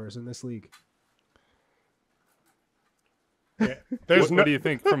admirers in this league. Yeah. What do you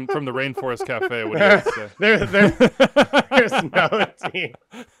think from the Rainforest Cafe? What do you say? There's no team.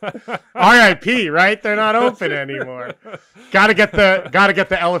 R.I.P. Right? They're not open anymore. Gotta get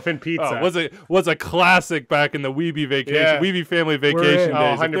the elephant pizza. Was a classic back in the Weeby vacation, Weeby family vacation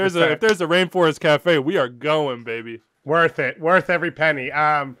days. If there's a Rainforest Cafe, we are going, baby. Worth it. Worth every penny.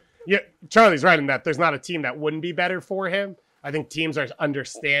 Yeah, Charlie's right in that there's not a team that wouldn't be better for him. I think teams are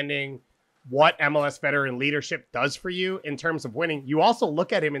understanding what MLS veteran leadership does for you in terms of winning. You also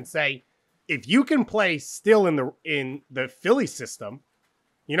look at him and say, if you can play still in the Philly system,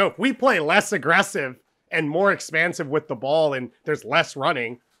 if we play less aggressive and more expansive with the ball and there's less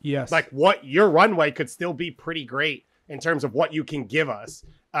running, yes, like what your runway could still be pretty great in terms of what you can give us.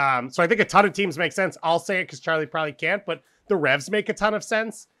 So I think a ton of teams make sense. I'll say it because Charlie probably can't, but the Revs make a ton of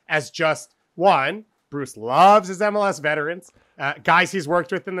sense as just one. Bruce loves his MLS veterans, guys he's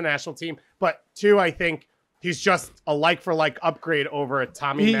worked with in the national team. But 2, I think he's just a like-for-like upgrade over a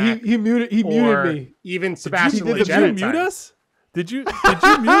Tommy Mack. He muted me. Even Sebastian Did you mute us? Did you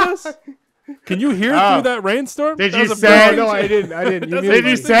mute us? Can you hear through that rainstorm? Did you say? No, I didn't. Did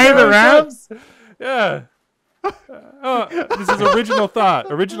you say the Revs? Yeah. This is original thought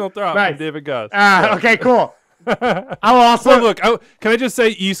Right. from David Gass. Okay, cool. I'll also look. Can I just say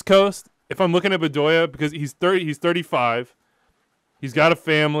East Coast? If I'm looking at Bedoya, because he's 35, he's got a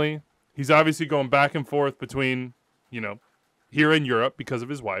family. He's obviously going back and forth between, here in Europe because of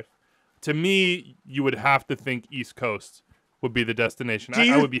his wife. To me, you would have to think East Coast would be the destination.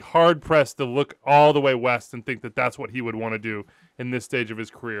 I would be hard pressed to look all the way west and think that that's what he would want to do in this stage of his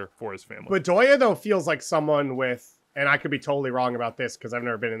career for his family. Bedoya, though, feels like someone with, and I could be totally wrong about this because I've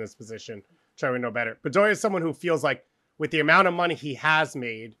never been in this position. Try to know better. Bedoya is someone who feels like with the amount of money he has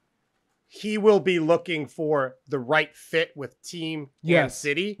made, he will be looking for the right fit with team and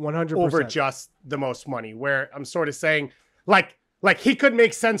city 100%. over just the most money. Where I'm sort of saying, like he could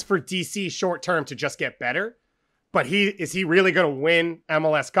make sense for DC short term to just get better, but is he really going to win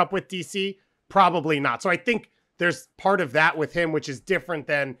MLS Cup with DC? Probably not. So I think there's part of that with him, which is different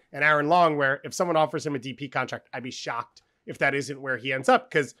than an Aaron Long, where if someone offers him a DP contract, I'd be shocked if that isn't where he ends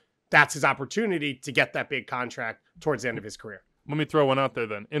up, because that's his opportunity to get that big contract towards the end of his career. Let me throw one out there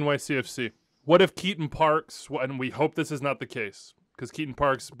then. NYCFC. What if Keaton Parks, and we hope this is not the case, because Keaton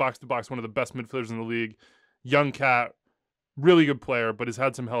Parks, box to box, one of the best midfielders in the league, young cat, really good player, but has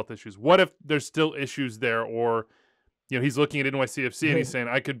had some health issues. What if there's still issues there, or he's looking at NYCFC and he's saying,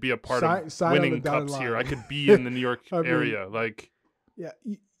 I could be a part of winning cups here. I could be in the New York area. I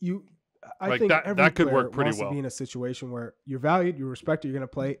think that could work pretty wants well. To be in a situation where you're valued, you're respected, you're going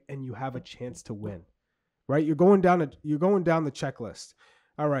to play, and you have a chance to win. Right? You're going down the checklist.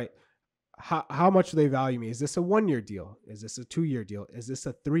 All right. How much do they value me? Is this a 1-year deal? Is this a 2-year deal? Is this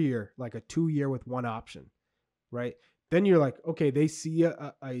a 3-year, like a 2-year with one option? Right? Then you're like, okay, they see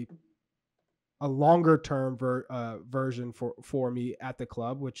a longer term version for me at the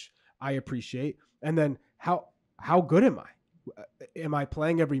club, which I appreciate. And then how good am I? Am I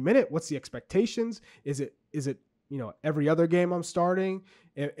playing every minute? What's the expectations? Is it every other game I'm starting?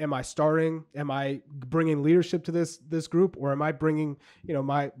 Am I starting? Am I bringing leadership to this group, or am I bringing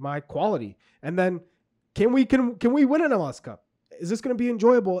my quality? And then can we win an MLS Cup? Is this going to be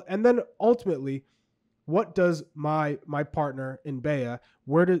enjoyable? And then ultimately, what does my partner in Bea,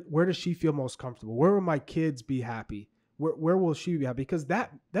 where does she feel most comfortable? Where will my kids be happy? Where will she be happy? Because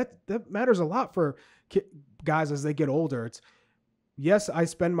that matters a lot for guys as they get older. It's, yes, I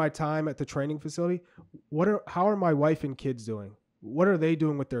spend my time at the training facility. How are my wife and kids doing? What are they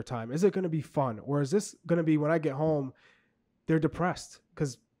doing with their time? Is it going to be fun? Or is this going to be when I get home, they're depressed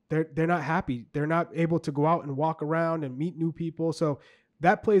because they're not happy. They're not able to go out and walk around and meet new people. So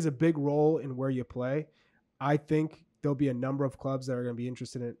that plays a big role in where you play. I think there'll be a number of clubs that are going to be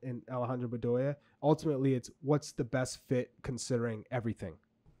interested in Alejandro Bedoya. Ultimately, it's what's the best fit considering everything.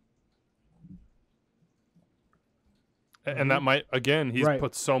 And that might, again, he's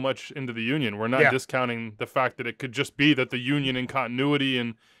put so much into the union. We're not discounting the fact that it could just be that the union and continuity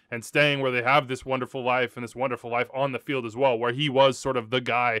and staying where they have this wonderful life and this wonderful life on the field as well, where he was sort of the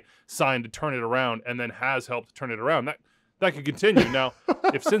guy signed to turn it around and then has helped turn it around. That could continue. Now,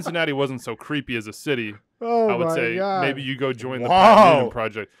 if Cincinnati wasn't so creepy as a city, I would say maybe you go join the Pat Noonan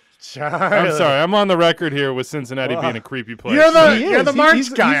Project. Charlie. I'm sorry. I'm on the record here with Cincinnati being a creepy place. You're the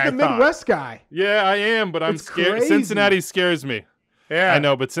March guy. He's the Midwest guy. Yeah, I am, but I'm scared. Crazy. Cincinnati scares me. Yeah, I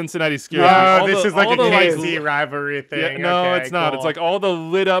know, but Cincinnati scares me. Oh, this is like a KC rivalry thing. Yeah, no, it's not. It's like all the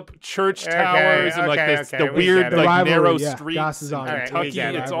lit up church towers and like the weird like narrow streets in Kentucky.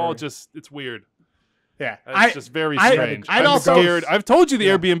 It's all just it's weird. Yeah, it's just very strange. I'm scared. I've told you the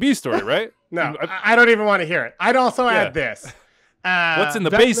Airbnb story, right? No, I don't even want to hear it. I'd also add this. What's in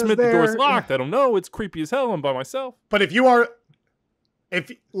the basement? The door's locked. I don't know. It's creepy as hell. I'm by myself. But if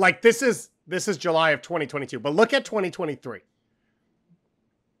this is July of 2022, but look at 2023.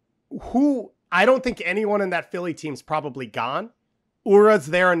 I don't think anyone in that Philly team's probably gone. Ura's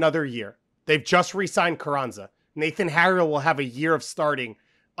there another year. They've just re-signed Carranza. Nathan Harriel will have a year of starting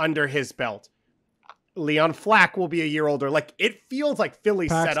under his belt. Leon Flack will be a year older. Like, it feels like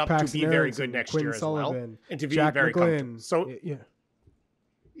Philly's set up to be very good next year as well, and to be very comfortable. So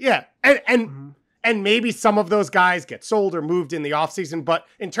and maybe some of those guys get sold or moved in the offseason. But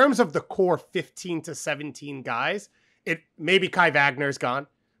in terms of the core 15 to 17 guys, maybe Kai Wagner's gone,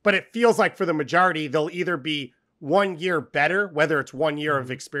 but it feels like for the majority they'll either be 1 year better, whether it's 1 year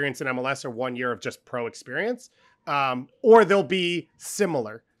of experience in MLS or 1 year of just pro experience, or they'll be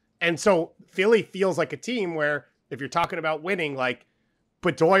similar. And so Philly feels like a team where if you're talking about winning, like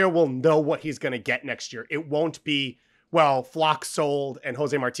Bedoya will know what he's going to get next year. It won't be, well, Flock sold and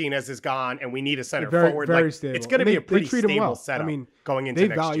Jose Martinez is gone and we need a center forward. Like, stable. It's going to be a pretty stable well. setup going into next year.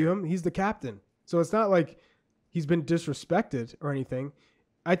 They value him. He's the captain. So it's not like he's been disrespected or anything.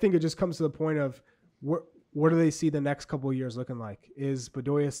 I think it just comes to the point of what do they see the next couple of years looking like? Is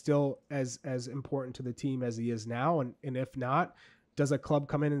Bedoya still as important to the team as he is now? And if not, does a club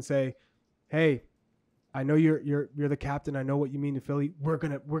come in and say, "Hey, I know you're the captain. I know what you mean to Philly. We're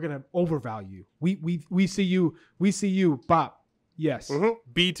gonna overvalue. We see you, Bop. Yes. Mm-hmm.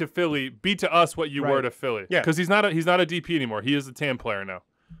 Be to Philly. Be to us what you were to Philly. Yeah. Because he's not a DP anymore. He is a TAM player now.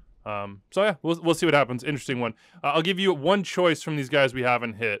 So yeah, we'll see what happens. Interesting one. I'll give you one choice from these guys we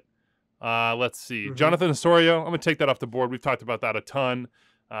haven't hit. Let's see. Mm-hmm. Jonathan Osorio. I'm gonna take that off the board. We've talked about that a ton.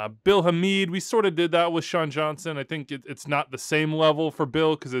 Bill Hamid, we sort of did that with Sean Johnson. I think it's not the same level for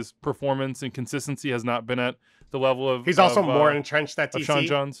Bill because his performance and consistency has not been at the level of. He's also more entrenched at TC Sean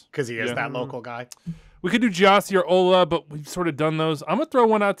Johns because he is that local guy. We could do Giassi or Ola, but we've sort of done those. I'm gonna throw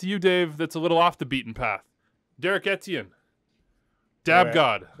one out to you, Dave. That's a little off the beaten path. Derek Etienne, Dab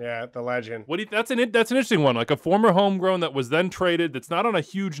God. Yeah, the legend. That's an interesting one. Like a former homegrown that was then traded. That's not on a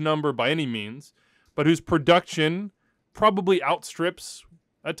huge number by any means, but whose production probably outstrips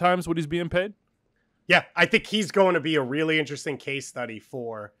at times what he's being paid. Yeah, I think he's going to be a really interesting case study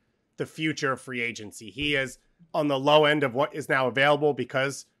for the future of free agency. He is on the low end of what is now available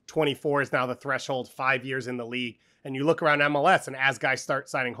because 24 is now the threshold, 5 years in the league. And you look around MLS and as guys start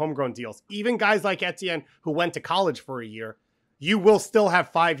signing homegrown deals, even guys like Etienne who went to college for a year, you will still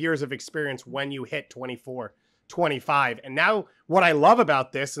have 5 years of experience when you hit 24, 25. And now what I love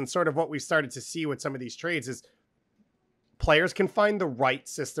about this and sort of what we started to see with some of these trades is players can find the right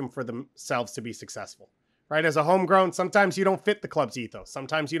system for themselves to be successful, right? As a homegrown, sometimes you don't fit the club's ethos.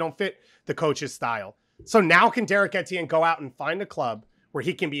 Sometimes you don't fit the coach's style. So now can Derek Etienne go out and find a club where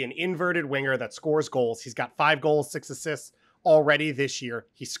he can be an inverted winger that scores goals. He's got 5 goals, 6 assists already this year.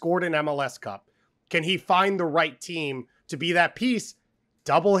 He scored an MLS Cup. Can he find the right team to be that piece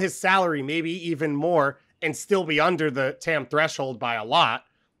double his salary, maybe even more, and still be under the TAM threshold by a lot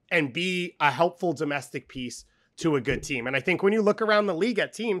and be a helpful domestic piece to a good team. And I think when you look around the league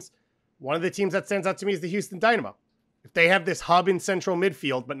at teams, one of the teams that stands out to me is the Houston Dynamo. If they have this hub in central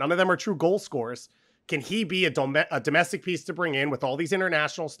midfield, but none of them are true goal scorers, can he be a domestic piece to bring in with all these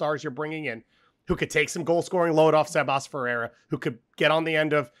international stars you're bringing in, who could take some goal scoring load off Sebas Ferreira, who could get on the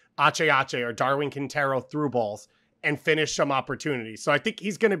end of Ache or Darwin Quintero through balls and finish some opportunities. So I think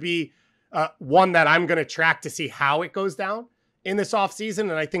he's going to be one that I'm going to track to see how it goes down in this offseason.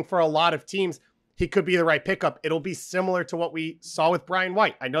 And I think for a lot of teams, he could be the right pickup. It'll be similar to what we saw with Brian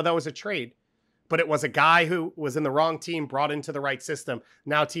White. I know that was a trade, but it was a guy who was in the wrong team, brought into the right system.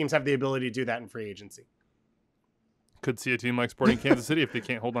 Now teams have the ability to do that in free agency. Could see a team like Sporting Kansas City if they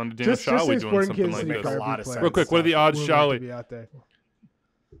can't hold on to Daniel Just Shawley say doing Sporting something Kansas like City this. Make a for lot every of player. sense. Real quick, what are the odds, Rumored to Shawley? be out there.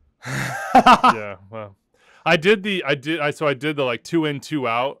 Yeah, well, I did the like 2 in, 2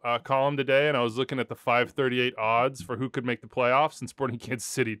 out column today, and I was looking at the 538 odds for who could make the playoffs, and Sporting Kansas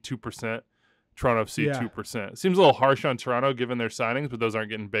City 2%, Toronto FC 2%. Seems a little harsh on Toronto given their signings, but those aren't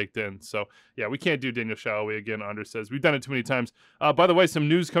getting baked in. So yeah, we can't do Daniel Shawley again. Under says we've done it too many times. By the way, some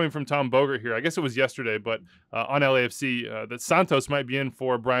news coming from Tom Bogert here. I guess it was yesterday, but on LAFC that Santos might be in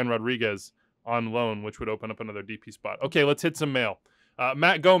for Brian Rodriguez on loan, which would open up another DP spot. Okay, let's hit some mail.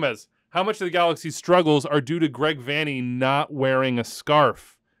 Matt Gomez. How much of the Galaxy's struggles are due to Greg Vanney not wearing a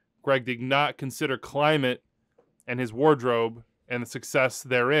scarf? Greg did not consider climate and his wardrobe and the success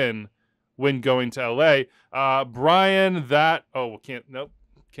therein when going to LA. Brian,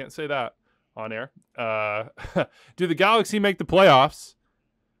 can't say that on air. Do the Galaxy make the playoffs?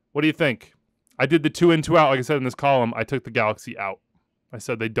 What do you think? I did the 2 in, 2 out. Like I said in this column, I took the Galaxy out. I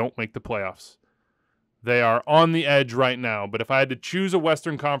said they don't make the playoffs. They are on the edge right now, but if I had to choose a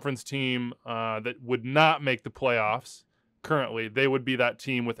Western Conference team that would not make the playoffs currently, they would be that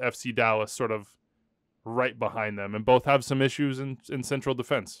team with FC Dallas sort of right behind them, and both have some issues in central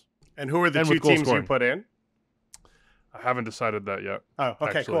defense. And who are the two teams you put in? I haven't decided that yet. Oh,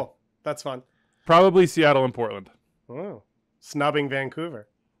 okay, actually. cool. That's fun. Probably Seattle and Portland. Oh, snubbing Vancouver.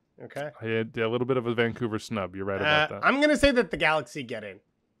 Okay. I had a little bit of a Vancouver snub. You're right about that. I'm going to say that the Galaxy get in.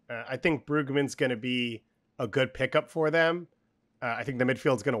 I think Brugman's going to be a good pickup for them. I think the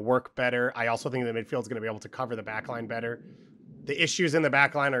midfield's going to work better. I also think the midfield's going to be able to cover the backline better. The issues in the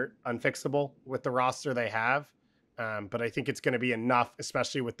backline are unfixable with the roster they have. But I think it's going to be enough,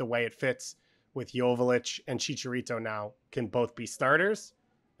 especially with the way it fits with Joveljic and Chicharito now can both be starters.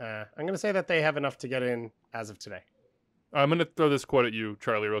 I'm going to say that they have enough to get in as of today. I'm going to throw this quote at you,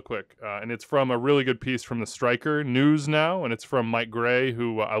 Charlie, real quick. And it's from a really good piece from the Striker News now. And it's from Mike Gray,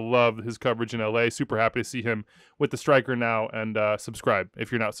 who I love his coverage in LA. Super happy to see him with the Striker now. And subscribe if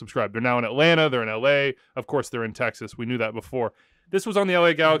you're not subscribed. They're now in Atlanta. They're in LA. Of course, they're in Texas. We knew that before. This was on the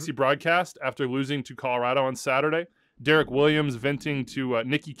LA Galaxy broadcast after losing to Colorado on Saturday. Derek Williams venting to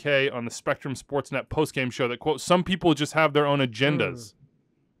Nikki K on the Spectrum Sportsnet postgame show that, quote, some people just have their own agendas.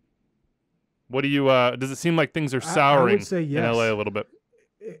 What do you, does it seem like things are souring I would say yes. in LA a little bit?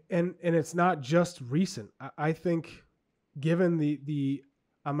 And it's not just recent. I think given the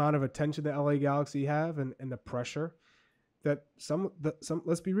amount of attention the LA Galaxy have and the pressure that some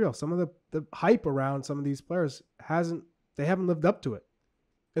let's be real, some of the hype around some of these players they haven't lived up to it.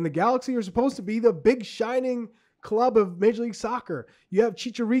 And the Galaxy are supposed to be the big shining club of Major League Soccer. You have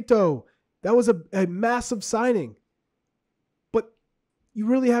Chicharito. That was a massive signing. But you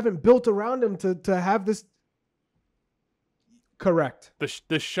really haven't built around him to have this correct.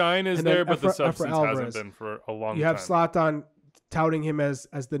 The shine is there, but the substance hasn't been for a long time. You have Zlatan touting him as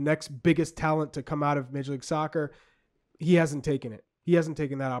the next biggest talent to come out of Major League Soccer. He hasn't taken it. He hasn't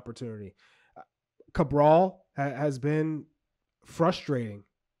taken that opportunity. Cabral has been frustrating.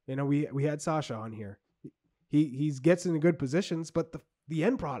 You know, we had Sasha on here. He gets into good positions, but the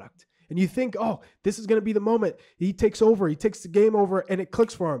end product. And you think, oh, this is going to be the moment. He takes over. He takes the game over, and it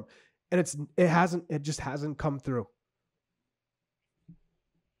clicks for him. And it just hasn't come through.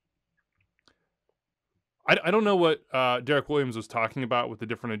 I don't know what Derek Williams was talking about with the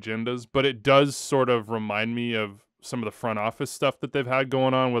different agendas, but it does sort of remind me of some of the front office stuff that they've had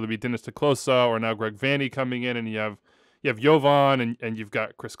going on, whether it be Dennis DeClosa or now Greg Vanney coming in, and you have Jovan and you've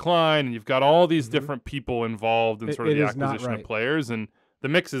got Chris Klein and you've got all these different people involved in sort of the acquisition of players, and the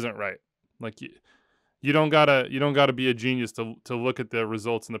mix isn't right. Like you don't gotta be a genius to look at the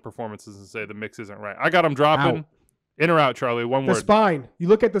results and the performances and say the mix isn't right. I got them dropping. Out. In or out, Charlie? One word. The spine. You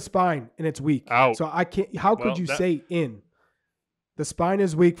look at the spine and it's weak. Out. So I can't. How could you say in? The spine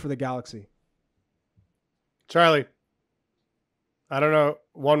is weak for the Galaxy. Charlie, I don't know.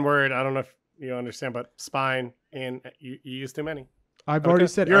 One word. I don't know if you understand, but spine in. You use too many. I've already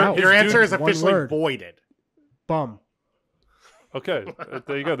said Your out. answer is One officially word. voided. Bum. Okay,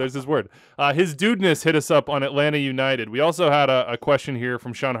 there you go. There's his word. His dudeness hit us up on Atlanta United. We also had a question here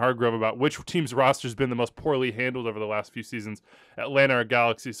from Sean Hargrove about which team's roster has been the most poorly handled over the last few seasons, Atlanta or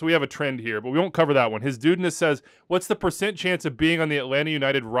Galaxy. So we have a trend here, but we won't cover that one. His dudeness says, what's the % chance of being on the Atlanta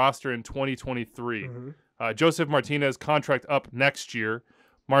United roster in 2023? Joseph Martinez, contract up next year.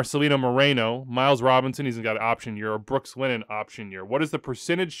 Marcelino Moreno, Miles Robinson, he's got an option year, or Brooks Lennon option year. What is the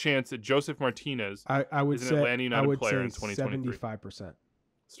percentage chance that Joseph Martinez I would is say an Atlanta United player say in 2023? 75%.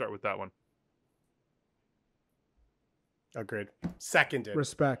 Start with that one. Agreed. Seconded.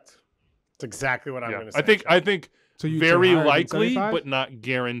 Respect. That's exactly what I'm going to say. I think So you very say higher than likely, 75? but not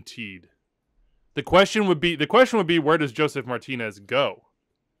guaranteed. The question would be where does Joseph Martinez go?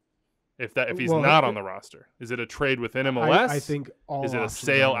 If he's not on the roster, is it a trade within MLS? I think all is it a options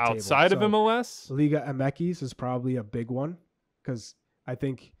sale are on the outside table. of MLS? Liga MX is probably a big one because I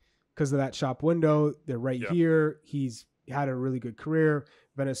think because of that shop window, they're right here. He's had a really good career.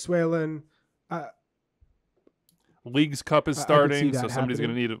 Venezuelan. League's Cup is I could starting, see so that somebody's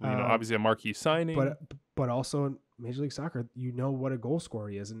going to happening. need obviously a marquee signing. But also in Major League Soccer, you know what a goal scorer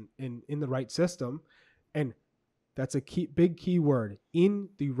he is in the right system, and that's a big key word, in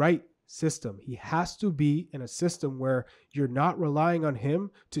the right system. He has to be in a system where you're not relying on him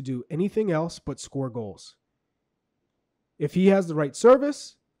to do anything else but score goals. If he has the right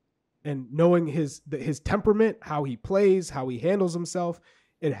service and knowing his temperament, how he plays, how he handles himself,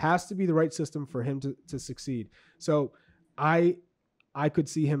 it has to be the right system for him to succeed. So I could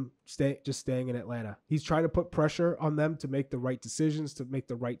see him staying in Atlanta. He's trying to put pressure on them to make the right decisions, to make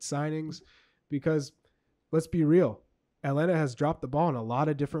the right signings, because let's be real, Atlanta has dropped the ball in a lot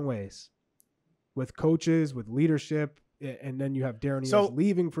of different ways with coaches, with leadership, and then you have Darren Eales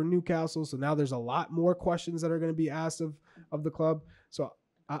leaving for Newcastle. So now there's a lot more questions that are going to be asked of the club. So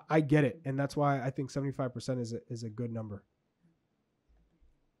I get it. And that's why I think 75% is a good number.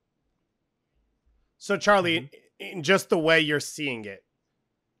 So Charlie, in just the way you're seeing it,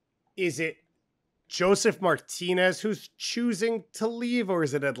 is it Joseph Martinez who's choosing to leave, or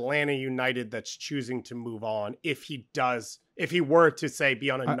is it Atlanta United that's choosing to move on if he were to say be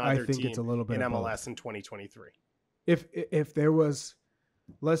on another team it's a little bit in of MLS both. in 2023? If there was,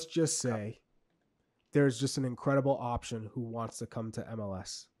 let's just say there's just an incredible option who wants to come to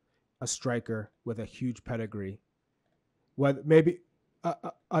MLS, a striker with a huge pedigree, whether maybe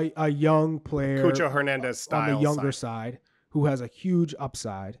a young player, Cucho Hernandez style on the younger side, who has a huge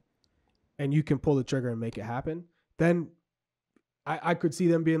upside, and you can pull the trigger and make it happen, then I could see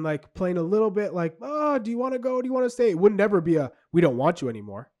them being like playing a little bit like, oh, do you want to go? Do you want to stay? It would never be we don't want you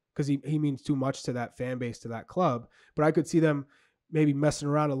anymore, because he means too much to that fan base, to that club. But I could see them maybe messing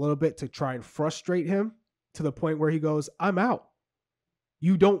around a little bit to try and frustrate him to the point where he goes, I'm out.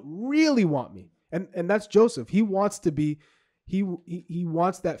 You don't really want me. And that's Joseph. He wants to be, he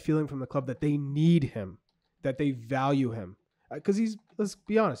wants that feeling from the club that they need him, that they value him. Because let's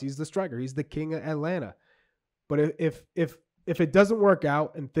be honest, he's the striker. He's the king of Atlanta. But if it doesn't work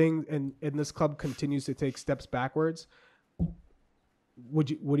out and this club continues to take steps backwards, would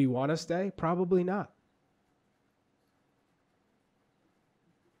he want to stay? Probably not.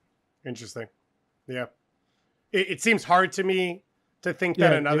 Interesting. Yeah. It seems hard to me to think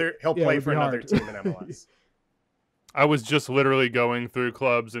that he'll play for another team in MLS. I was just literally going through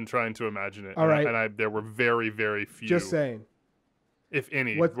clubs and trying to imagine it. All right. And there were very, very few. Just saying. If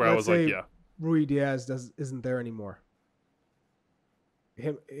any, where I was like, yeah. Rui Diaz isn't there anymore.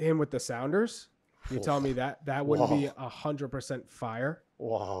 Him with the Sounders? You tell me that wouldn't be 100% fire?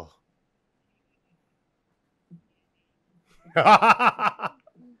 Whoa. I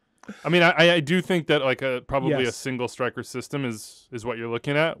mean, I do think that like probably a Yes. single striker system is what you're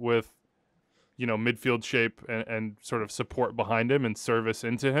looking at with, midfield shape and sort of support behind him and service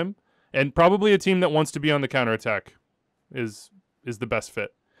into him. And probably a team that wants to be on the counterattack is the best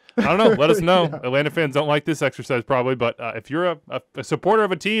fit. I don't know. Let us know. Yeah. Atlanta fans don't like this exercise probably, but if you're a supporter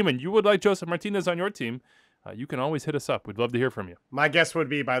of a team and you would like Joseph Martinez on your team, you can always hit us up. We'd love to hear from you. My guess would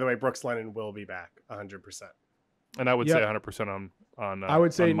be, by the way, Brooks Lennon will be back 100%. And I would say 100% on I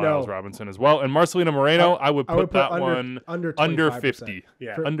would say on Miles no. Robinson as well. And Marcelino Moreno, I would put that one under 50.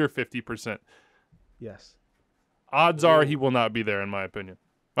 Yeah. Under 50%. Yes. Odds are he will not be there, in my opinion.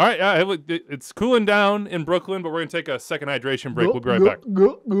 All right, it's cooling down in Brooklyn, but we're going to take a second hydration break. We'll be right back.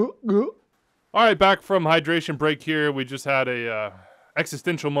 All right, back from hydration break here. We just had a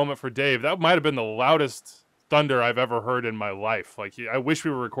existential moment for Dave. That might have been the loudest thunder I've ever heard in my life. Like, I wish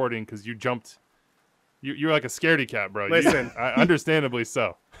we were recording because you jumped. You're like a scaredy cat, bro. Listen. Understandably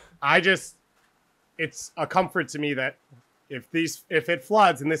so. It's a comfort to me that if it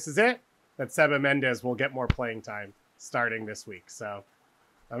floods and this is it, that Seba Mendez will get more playing time starting this week. So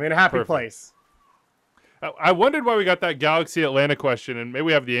I'm in a happy place. I wondered why we got that Galaxy Atlanta question, and maybe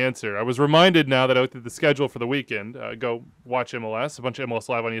we have the answer. I was reminded now that I looked at the schedule for the weekend. Go watch MLS, a bunch of MLS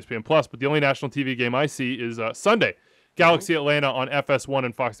Live on ESPN+, but the only national TV game I see is Sunday. Galaxy Atlanta on FS1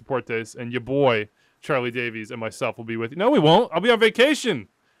 and Fox Deportes, and your boy, Charlie Davies, and myself will be with you. No, we won't. I'll be on vacation.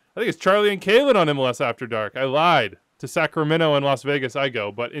 I think it's Charlie and Kaylin on MLS After Dark. I lied. To Sacramento and Las Vegas I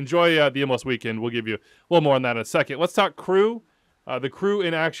go, but enjoy the MLS weekend. We'll give you a little more on that in a second. Let's talk Crew. The Crew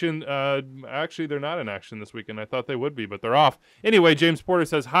in action. Actually, they're not in action this weekend. I thought they would be, but they're off. Anyway, James Porter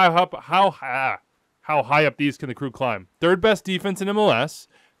says, how high up these can the Crew climb? Third best defense in MLS.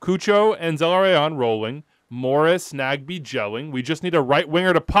 Cucho and Zelarayan rolling. Morris, Nagbe gelling. We just need a right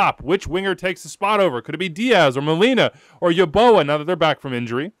winger to pop. Which winger takes the spot over? Could it be Diaz or Molina or Yeboah now that they're back from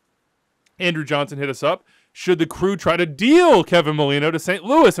injury? Andrew Johnson hit us up. Should the Crew try to deal Kevin Molino to St.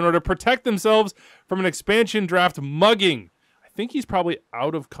 Louis in order to protect themselves from an expansion draft mugging? I think he's probably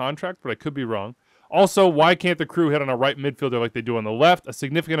out of contract, but I could be wrong. Also, why can't the Crew hit on a right midfielder like they do on the left? A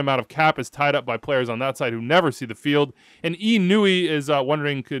significant amount of cap is tied up by players on that side who never see the field. And E. Nui is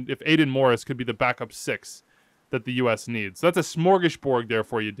wondering if Aiden Morris could be the backup 6 that the U.S. needs. So that's a smorgasbord there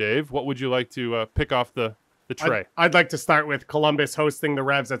for you, Dave. What would you like to pick off the tray? I'd like to start with Columbus hosting the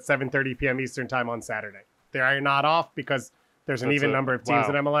Revs at 7:30 p.m. Eastern time on Saturday. They are not off because there's an even number of teams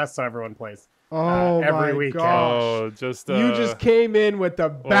in MLS, so everyone plays. Every weekend. Oh, you just came in with the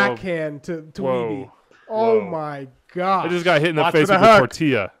backhand to Weeby. Oh my God! I just got hit in the face with a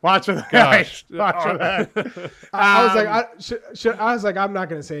tortilla. Watch for the gosh. Watch for that. I was like, I'm not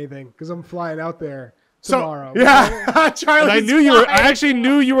gonna say anything because I'm flying out there tomorrow. Charlie. I actually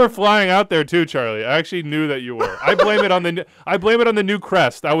knew you were flying out there too, Charlie. I actually knew that you were. I blame it on the new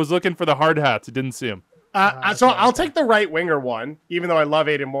crest. I was looking for the hard hats. I didn't see them. So I'll take the right winger one, even though I love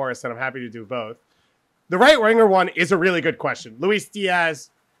Aiden Morris and I'm happy to do both. The right winger one is a really good question. Luis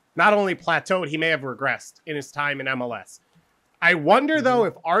Diaz not only plateaued, he may have regressed in his time in MLS. I wonder, though,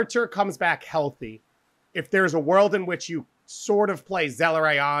 if Archer comes back healthy, if there's a world in which you sort of play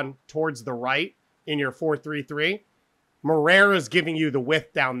Zelarayan towards the right in your 4-3-3, Moreira's giving you the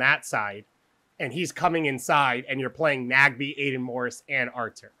width down that side, and he's coming inside, and you're playing Nagbe, Aiden Morris, and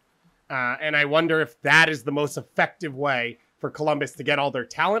Archer. And I wonder if that is the most effective way for Columbus to get all their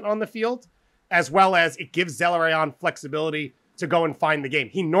talent on the field, as well as it gives Zelarayan flexibility to go and find the game.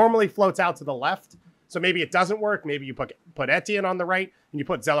 He normally floats out to the left, so maybe it doesn't work. Maybe you put Etienne on the right and you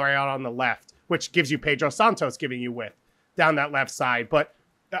put Zelarayan on the left, which gives you Pedro Santos giving you width down that left side. But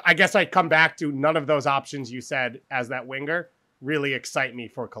I guess I'd come back to none of those options you said as that winger really excite me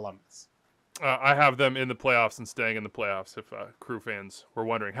for Columbus. I have them in the playoffs and staying in the playoffs if Crew fans were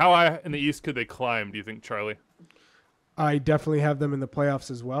wondering. How high in the East could they climb, do you think, Charlie? I definitely have them in the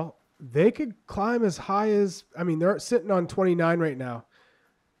playoffs as well. They could climb as high as, they're sitting on 29 right now.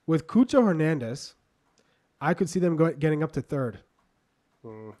 With Cucho Hernandez, I could see them getting up to third.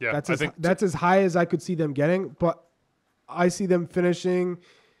 Yeah, that's as high as I could see them getting, but I see them finishing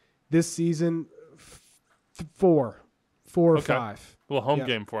this season 4 or 5. A little home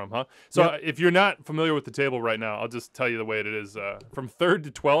game for them, huh? So if you're not familiar with the table right now, I'll just tell you the way it is. From 3rd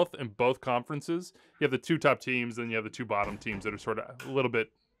to 12th in both conferences, you have the 2 top teams, and you have the 2 bottom teams that are sort of a little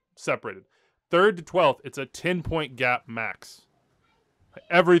bit separated. 3rd to 12th, it's a 10-point gap max.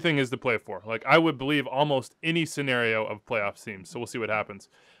 Everything is to play for. Like, I would believe almost any scenario of playoff teams, so we'll see what happens.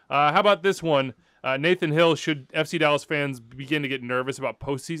 How about this one? Nathan Hill, should FC Dallas fans begin to get nervous about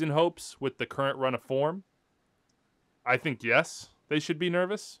postseason hopes with the current run of form? I think yes. They should be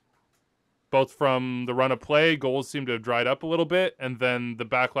nervous, both from the run of play. Goals seem to have dried up a little bit, and then the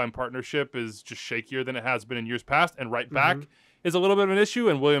backline partnership is just shakier than it has been in years past, and right back is a little bit of an issue.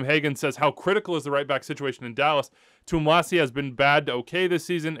 And William Hagan says, how critical is the right back situation in Dallas? Tumwasi has been bad to okay this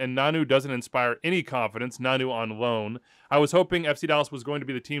season, and Nanu doesn't inspire any confidence. Nanu on loan. I was hoping FC Dallas was going to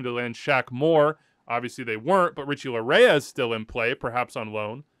be the team to land Shaq Moore. Obviously they weren't, but Richie Larea is still in play, perhaps on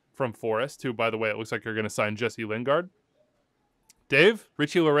loan from Forest, who, by the way, it looks like you're going to sign Jesse Lingard. Dave,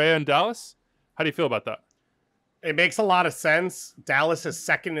 Richie Larea in Dallas, how do you feel about that? It makes a lot of sense. Dallas is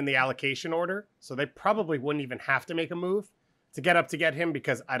second in the allocation order, so they probably wouldn't even have to make a move to get him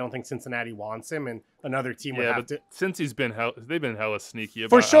because I don't think Cincinnati wants him, and another team would have to. Since they've been hella sneaky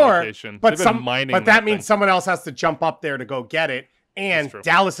about for sure, allocation. But that means someone else has to jump up there to go get it, and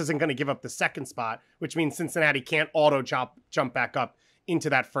Dallas isn't going to give up the second spot, which means Cincinnati can't auto jump back up into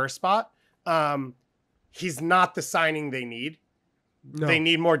that first spot. He's not the signing they need. No. They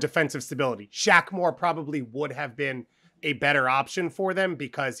need more defensive stability. Shaq Moore probably would have been a better option for them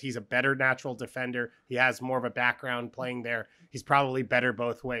because he's a better natural defender. He has more of a background playing there. He's probably better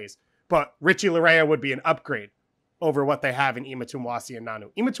both ways. But Richie Laryea would be an upgrade over what they have in Imatumwasi and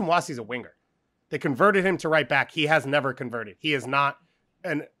Nanu. Imatumwasi is a winger. They converted him to right back. He has never converted. He is not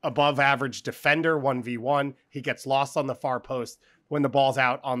an above average defender 1v1. He gets lost on the far post when the ball's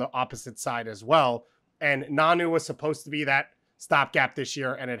out on the opposite side as well. And Nanu was supposed to be that stopgap this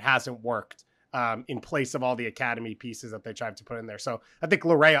year, and it hasn't worked in place of all the academy pieces that they tried to put in there. So I think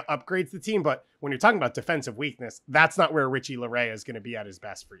Laryea upgrades the team, but when you're talking about defensive weakness, that's not where Richie Laryea is going to be at his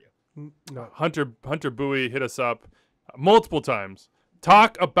best for you. No. Hunter Bowie hit us up multiple times.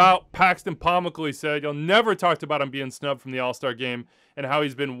 Talk about Paxton Pomykal, he said. You'll never talked about him being snubbed from the All-Star game and how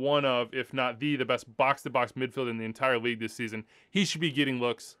he's been one of, if not the best box-to-box midfielder in the entire league this season. He should be getting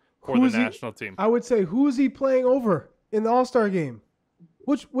looks for the national team. I would say, who is he playing over in the All-Star game?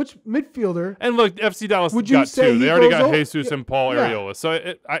 Which midfielder? And look, FC Dallas would you got say two. They already got over? Jesus and Paul Areola.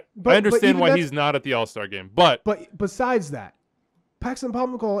 So I But understand even why he's not at the All-Star game. But besides that, Paxton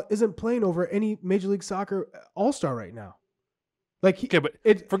Pomykal isn't playing over any Major League Soccer All-Star right now. Like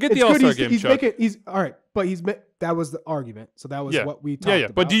forget the All-Star game, he's Chuck. He's all right, but that was the argument. So that was what we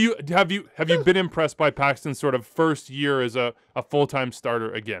talked about. But have you been impressed by Paxton's sort of first year as a full-time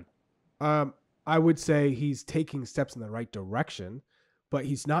starter again? I would say he's taking steps in the right direction, but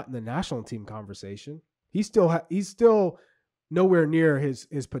he's not in the national team conversation. He's still nowhere near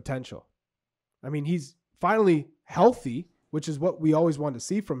his potential. I mean, he's finally healthy, which is what we always wanted to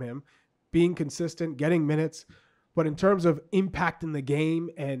see from him, being consistent, getting minutes. But in terms of impacting the game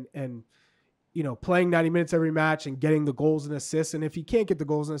and playing 90 minutes every match and getting the goals and assists, and if he can't get the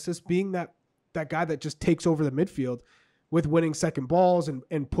goals and assists, being that guy that just takes over the midfield with winning second balls and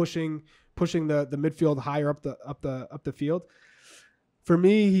pushing the midfield higher up the field. For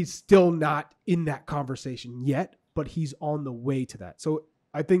me, he's still not in that conversation yet, but he's on the way to that. So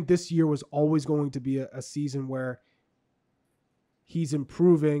I think this year was always going to be a season where he's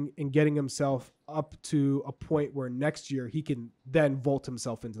improving and getting himself up to a point where next year he can then vault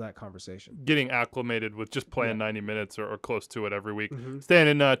himself into that conversation. Getting acclimated with just playing 90 minutes or close to it every week. Mm-hmm. Staying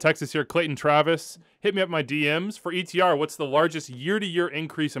in Texas here, Clayton Travis, hit me up my DMs. For ETR, what's the largest year-to-year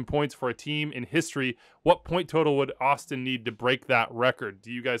increase in points for a team in history? What point total would Austin need to break that record?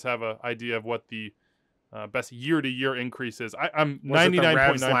 Do you guys have an idea of what the best year-to-year increase is? I'm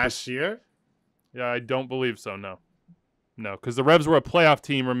 99.9% last year? Yeah, I don't believe so, no. No, because the Revs were a playoff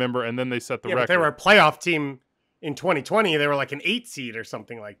team, remember, and then they set the record. But they were a playoff team in 2020. They were like an 8 seed or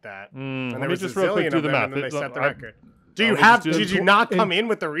something like that. And there was just real quick do the math. And then they set the record. Did you not come in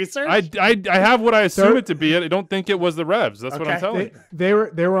with the research? I have what I assume it to be. I don't think it was the Revs. That's what I'm telling you. They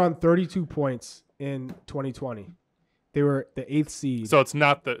were on 32 points in 2020. They were the 8th seed. So it's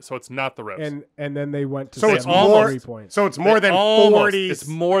not the Revs. And then they went to 73 points. So it's more than 40. It's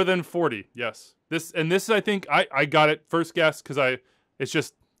more than 40. Yes. This I think I got it first guess because it's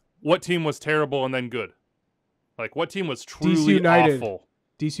just what team was terrible and then good. Like what team was truly awful.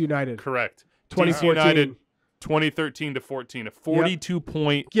 DC United. Correct. 2014. United 2013 to 14. A 42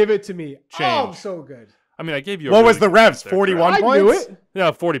 point. Give it to me. Change. Oh, I'm so good. I mean, I gave you what was the Revs? 41 points? I knew it.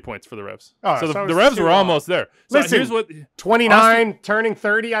 Yeah, 40 points for the Revs. Oh, so the Revs were almost there. So listen, here's what 29 turning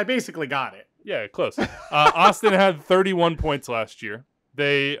 30, I basically got it. Yeah, close. Austin had 31 points last year.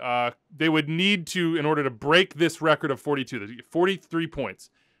 They would need to, in order to break this record of 43 points,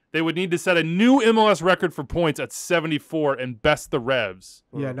 they would need to set a new MLS record for points at 74 and best the Revs.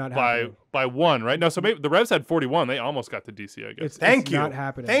 Yeah, not happening. By one, right? No, so maybe the Revs had 41. They almost got to DC, I guess. It's not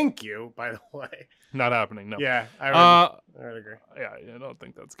happening. Thank you, by the way. Not happening, no. Yeah, I would agree. Yeah, I don't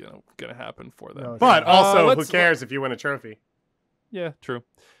think that's gonna happen for them. No, but also, who cares if you win a trophy? Yeah, true.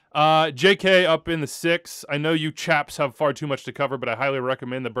 JK up in the 6. I know you chaps have far too much to cover, but I highly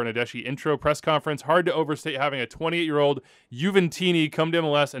recommend the Bernadeschi intro press conference. Hard to overstate having a 28-year-old Juventini come to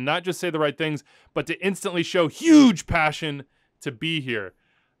MLS and not just say the right things, but to instantly show huge passion to be here.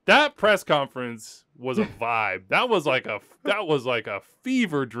 That press conference was a vibe. That was like a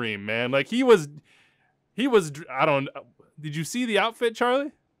fever dream, man. Like he was. Did you see the outfit,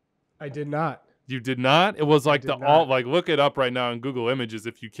 Charlie? I did not. You did not? It was like look it up right now on Google Images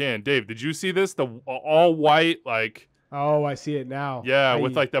if you can. Dave, did you see this? The all white, like. Oh, I see it now. Yeah,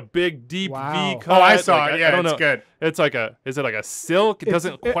 with like the big deep V cut. Oh, I saw it. Yeah, I don't know. Good. It's like is it like a silk? It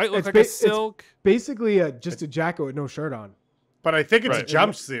doesn't quite look like a silk. It's basically just a jacket with no shirt on. But I think it's a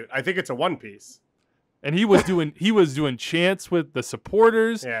jumpsuit. I think it's a one piece. And he was doing chants with the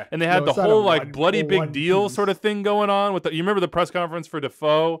supporters. Yeah. And they had the whole like bloody big deal sort of thing going on with you remember the press conference for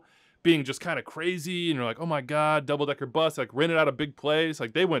Defoe being just kind of crazy and you're like, oh my God, double-decker bus, like rented out a big place.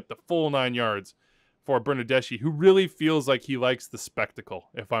 Like they went the full 9 yards for Bernardeschi, who really feels like he likes the spectacle,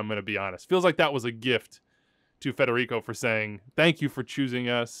 if I'm going to be honest. Feels like that was a gift to Federico for saying, thank you for choosing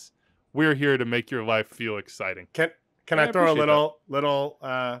us. We're here to make your life feel exciting. Can I throw a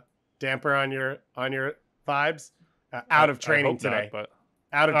little damper on your vibes? Out of training today.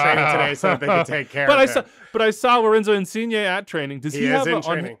 Out of training today so that they can take care of him. But I saw Lorenzo Insigne at training. Does he have in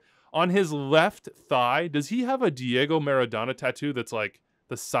training. On his left thigh, does he have a Diego Maradona tattoo that's like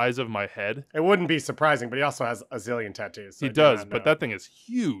the size of my head? It wouldn't be surprising, but he also has a zillion tattoos. So he does, but that thing is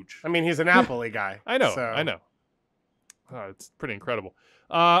huge. I mean, he's a Napoli guy. I know. Oh, it's pretty incredible.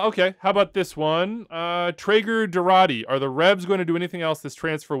 Okay, how about this one? Traeger Dorati. Are the Revs going to do anything else this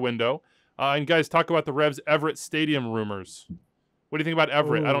transfer window? And guys, talk about the Revs Everett Stadium rumors. What do you think about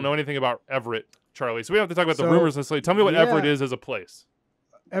Everett? Ooh. I don't know anything about Everett, Charlie. So we don't have to talk about the rumors necessarily. Tell me what Everett is as a place.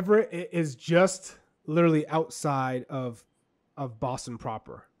 Everett is just literally outside of Boston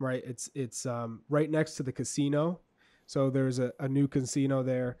proper, right? It's right next to the casino. So there's a new casino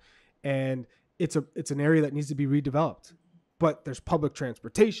there, and it's an area that needs to be redeveloped. But there's public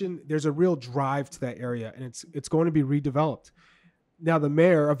transportation. There's a real drive to that area, and it's going to be redeveloped. Now, the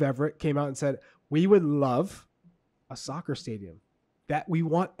mayor of Everett came out and said, we would love a soccer stadium. That we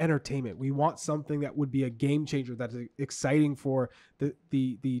want entertainment. We want something that would be a game changer, that's exciting for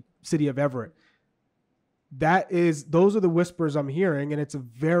the city of Everett. Those are the whispers I'm hearing, and it's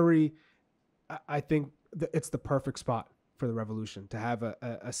I think it's the perfect spot for the Revolution to have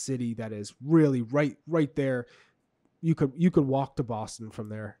a city that is really right there. You could walk to Boston from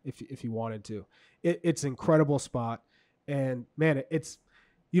there if you wanted to. It's an incredible spot, and man,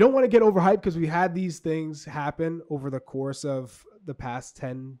 you don't want to get overhyped because we had these things happen over the course of the past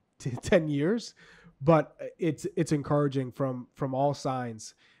 10 years, but it's encouraging from all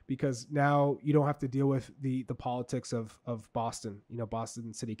signs, because now you don't have to deal with the politics of Boston,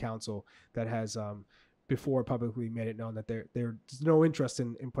 Boston City Council that has before publicly made it known that there's no interest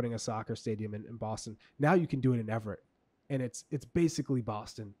in putting a soccer stadium in Boston. Now you can do it in Everett, and it's basically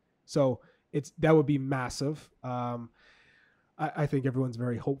Boston. So that would be massive. I think everyone's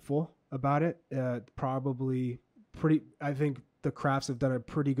very hopeful about it. I think the Crafts have done a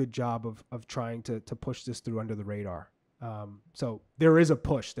pretty good job of trying to push this through under the radar. So there is a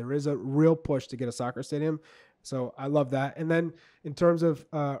push. There is a real push to get a soccer stadium. So I love that. And then in terms of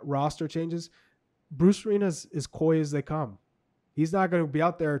roster changes, Bruce Arena's as coy as they come. He's not going to be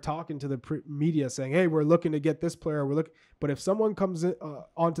out there talking to the media saying, hey, we're looking to get this player. But if someone comes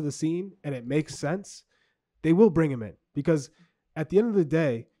onto the scene and it makes sense, they will bring him in, because at the end of the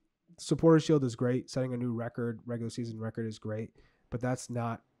day, Supporters Shield is great. Setting a new regular season record is great, but that's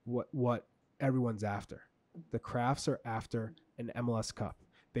not what everyone's after. The Crafts are after an MLS Cup.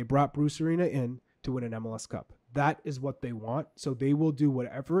 They brought Bruce Arena in to win an MLS Cup. That is what they want. So they will do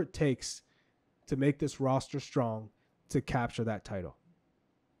whatever it takes to make this roster strong to capture that title.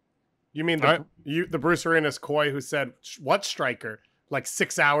 You mean the Bruce Arenas coy who said, what striker? Like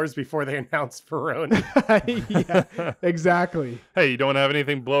 6 hours before they announced Verona. Yeah, exactly. Hey, you don't have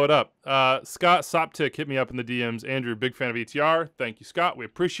anything, blow it up. Scott Soptic hit me up in the DMs. Andrew, big fan of ETR. Thank you, Scott. We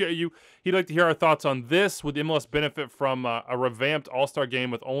appreciate you. He'd like to hear our thoughts on this. Would MLS benefit from a revamped All-Star game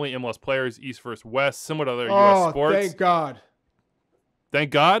with only MLS players, East versus West, similar to other U.S. sports? Thank God.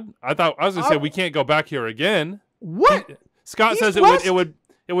 Thank God? I was going to say we can't go back here again. What? Scott says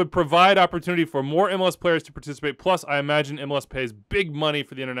it would provide opportunity for more MLS players to participate. Plus, I imagine MLS pays big money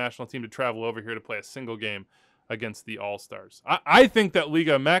for the international team to travel over here to play a single game against the All-Stars. I think that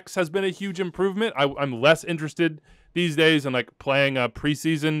Liga MX has been a huge improvement. I'm less interested these days in like playing a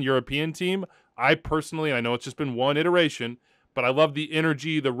preseason European team. I personally, I know it's just been one iteration, but I love the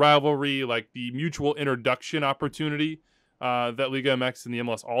energy, the rivalry, like the mutual introduction opportunity that Liga MX and the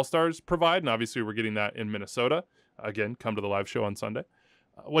MLS All-Stars provide. And obviously we're getting that in Minnesota. Again, come to the live show on Sunday.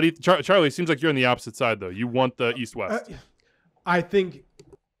 What do you, Charlie? Seems like you're on the opposite side, though. You want the East-West. I think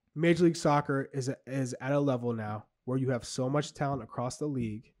Major League Soccer is at a level now where you have so much talent across the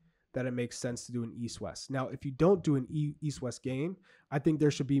league that it makes sense to do an East-West. Now, if you don't do an East-West game, I think there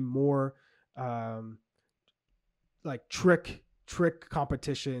should be more like trick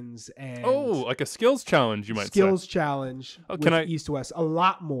competitions and like a skills challenge, you might say. Skills challenge with East-West. A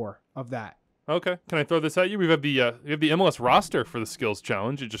lot more of that. Okay, can I throw this at you? We have the MLS roster for the skills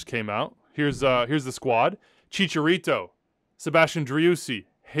challenge. It just came out. Here's the squad: Chicharito, Sebastian Driussi,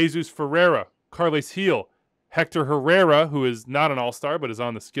 Jesus Ferreira, Carles Gil, Hector Herrera, who is not an all-star but is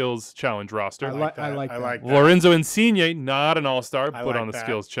on the skills challenge roster. I like that. Lorenzo Insigne, not an all-star, put on the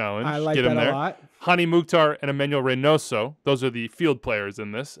skills challenge. I like Get him that there. a lot. Hani Mukhtar and Emmanuel Reynoso, those are the field players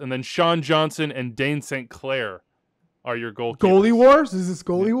in this, and then Sean Johnson and Dane St. Clair are your goalkeepers. Goalie wars? Is this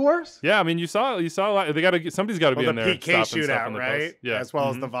goalie wars? Yeah, I mean, you saw a lot. They got to somebody's got to be in there. The PK stopping stuff on shootout, the right? post. Yeah, as well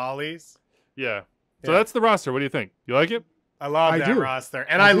as the volleys. Yeah. So Yeah. that's the roster. What do you think? You like it? I love that do. roster.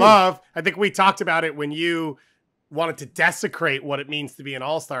 And I I think we talked about it when you wanted to desecrate what it means to be an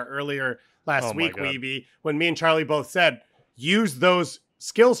all-star earlier last week, God. Weeby, when me and Charlie both said, use those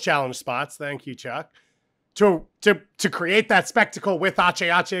skills challenge spots, thank you, Chuck, to create that spectacle with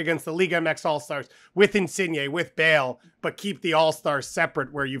Ache against the Liga MX All-Stars, with Insigne, with Bale, but keep the All-Stars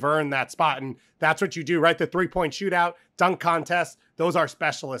separate where you've earned that spot. And that's what you do, right? The three-point shootout, dunk contest, those are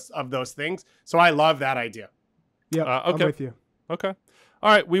specialists of those things. So I love that idea. Yeah, okay. I'm with you. Okay.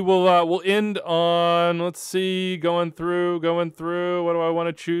 All right. We will we'll end on, let's see, going through. What do I want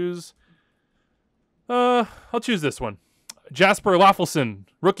to choose? I'll choose this one. Jasper Laffelson,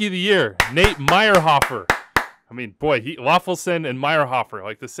 Rookie of the Year. Nate Meyerhofer. I mean, boy, Laffelson and Meyerhofer,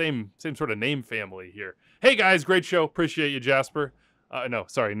 like the same sort of name family here. Hey, guys, great show. Appreciate you, Jasper. No,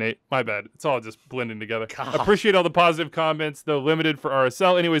 sorry, Nate. My bad. It's all just blending together. God. Appreciate all the positive comments, though limited for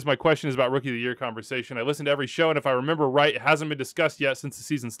RSL. Anyways, my question is about Rookie of the Year conversation. I listened to every show, and if I remember right, it hasn't been discussed yet since the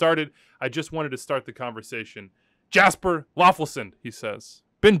season started. I just wanted to start the conversation. Jasper Laffelson, he says.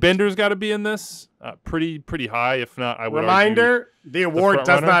 Ben Bender's got to be in this. Pretty high, if not, I would Reminder, argue, the award front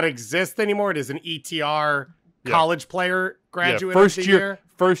does runner. not exist anymore. It is an ETR college player graduate first of the year. year.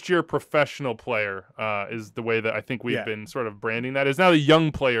 First year professional player is the way that I think we've been sort of branding that. Is now the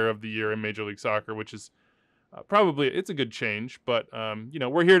young player of the year in Major League Soccer, which is probably, it's a good change, but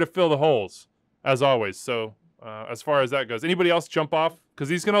we're here to fill the holes as always. So as far as that goes, anybody else jump off? Because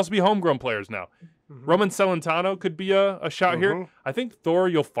these can also be homegrown players now. Mm-hmm. Roman Celentano could be a shot here. I think Thor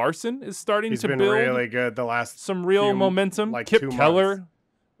Yolfarsson is starting to He's been build really good the last some real momentum. like Kip 2 Keller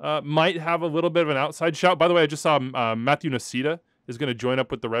might have a little bit of an outside shot. By the way, I just saw Matthew Nocita is going to join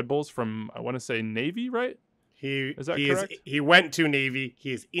up with the Red Bulls from, I want to say, Navy, right? Is that correct? He went to Navy.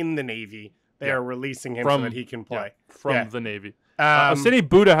 He is in the Navy. They are releasing him so that he can play. From the Navy. Osini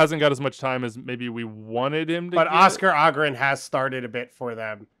Buddha hasn't got as much time as maybe we wanted him to But get. Oscar Ogren has started a bit for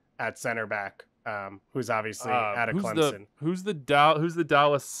them at center back, who's obviously out of Clemson. Who's the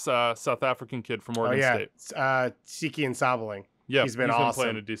Dallas South African kid from Oregon State? Siki and Sabeling. Yeah, he's been awesome.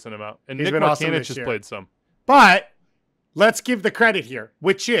 Playing a decent amount. And He's Nick been awesome Markanich this has year. played some. But let's give the credit here,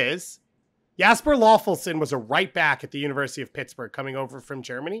 which is Jasper Laffelson was a right back at the University of Pittsburgh coming over from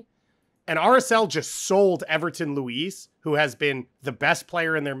Germany. And RSL just sold Everton Luiz, who has been the best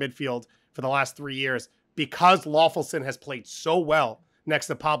player in their midfield for the last 3 years, because Laffelson has played so well next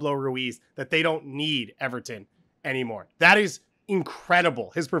to Pablo Ruiz that they don't need Everton anymore. That is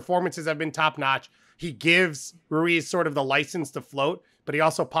incredible. His performances have been top-notch. He gives Ruiz sort of the license to float, but he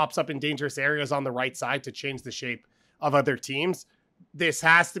also pops up in dangerous areas on the right side to change the shape of other teams. This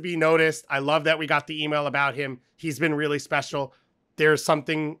has to be noticed. I love that we got the email about him. He's been really special. There's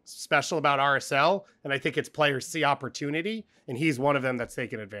something special about RSL, and I think it's players see opportunity, and he's one of them that's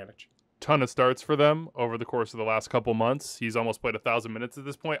taken advantage. Ton of starts for them over the course of the last couple months. He's almost played 1,000 minutes at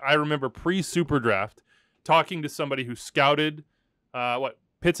this point. I remember pre-Super Draft talking to somebody who scouted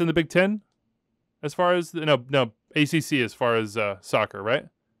Pitts in the Big Ten as far as no ACC as far as soccer, right?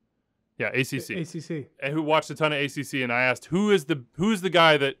 Yeah, ACC. ACC. And who watched a ton of ACC, and I asked who's the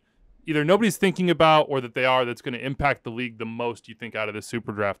guy that either nobody's thinking about or that they are that's going to impact the league the most, you think, out of this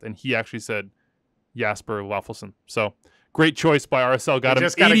Super Draft, and he actually said Jasper Laffelson. So great choice by RSL. Got him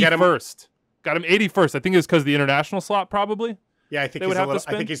 81st. Got him 81st. I think it's because of the international slot, probably. Yeah, I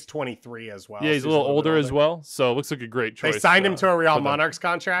think he's 23 as well. Yeah, he's a little older as well. So it looks like a great choice. They signed him to a Real Monarchs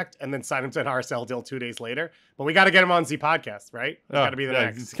contract and then signed him to an RSL deal 2 days later. But we got to get him on Z Podcast, right? He's got to be the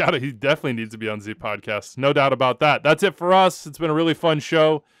next. He definitely needs to be on Z Podcast. No doubt about that. That's it for us. It's been a really fun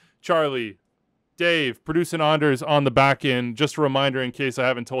show. Charlie, Dave, producing Anders on the back end. Just a reminder in case I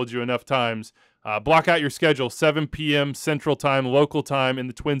haven't told you enough times. Block out your schedule, 7 p.m. Central Time, local time in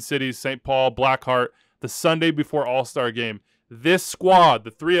the Twin Cities, St. Paul, Blackheart, the Sunday before All-Star Game. This squad, the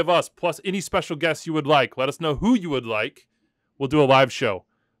three of us, plus any special guests you would like, let us know who you would like. We'll do a live show.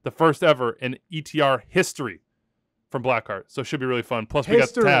 The first ever in ETR history from Blackheart. So it should be really fun. Plus, we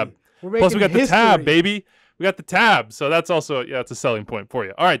got the tab. Plus, we got the tab, baby. We got the tab. So that's also, it's a selling point for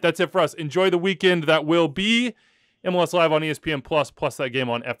you. All right, that's it for us. Enjoy the weekend. That will be MLS Live on ESPN+, plus that game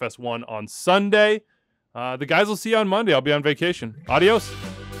on FS1 on Sunday. The guys will see you on Monday. I'll be on vacation. Adios.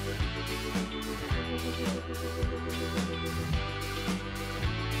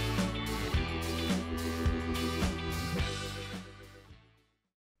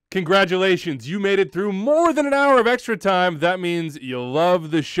 Congratulations, you made it through more than an hour of extra time. That means you love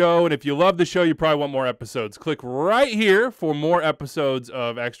the show, and if you love the show, you probably want more episodes. Click right here for more episodes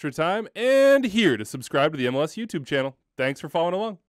of Extra Time, and here to subscribe to the MLS YouTube channel. Thanks for following along.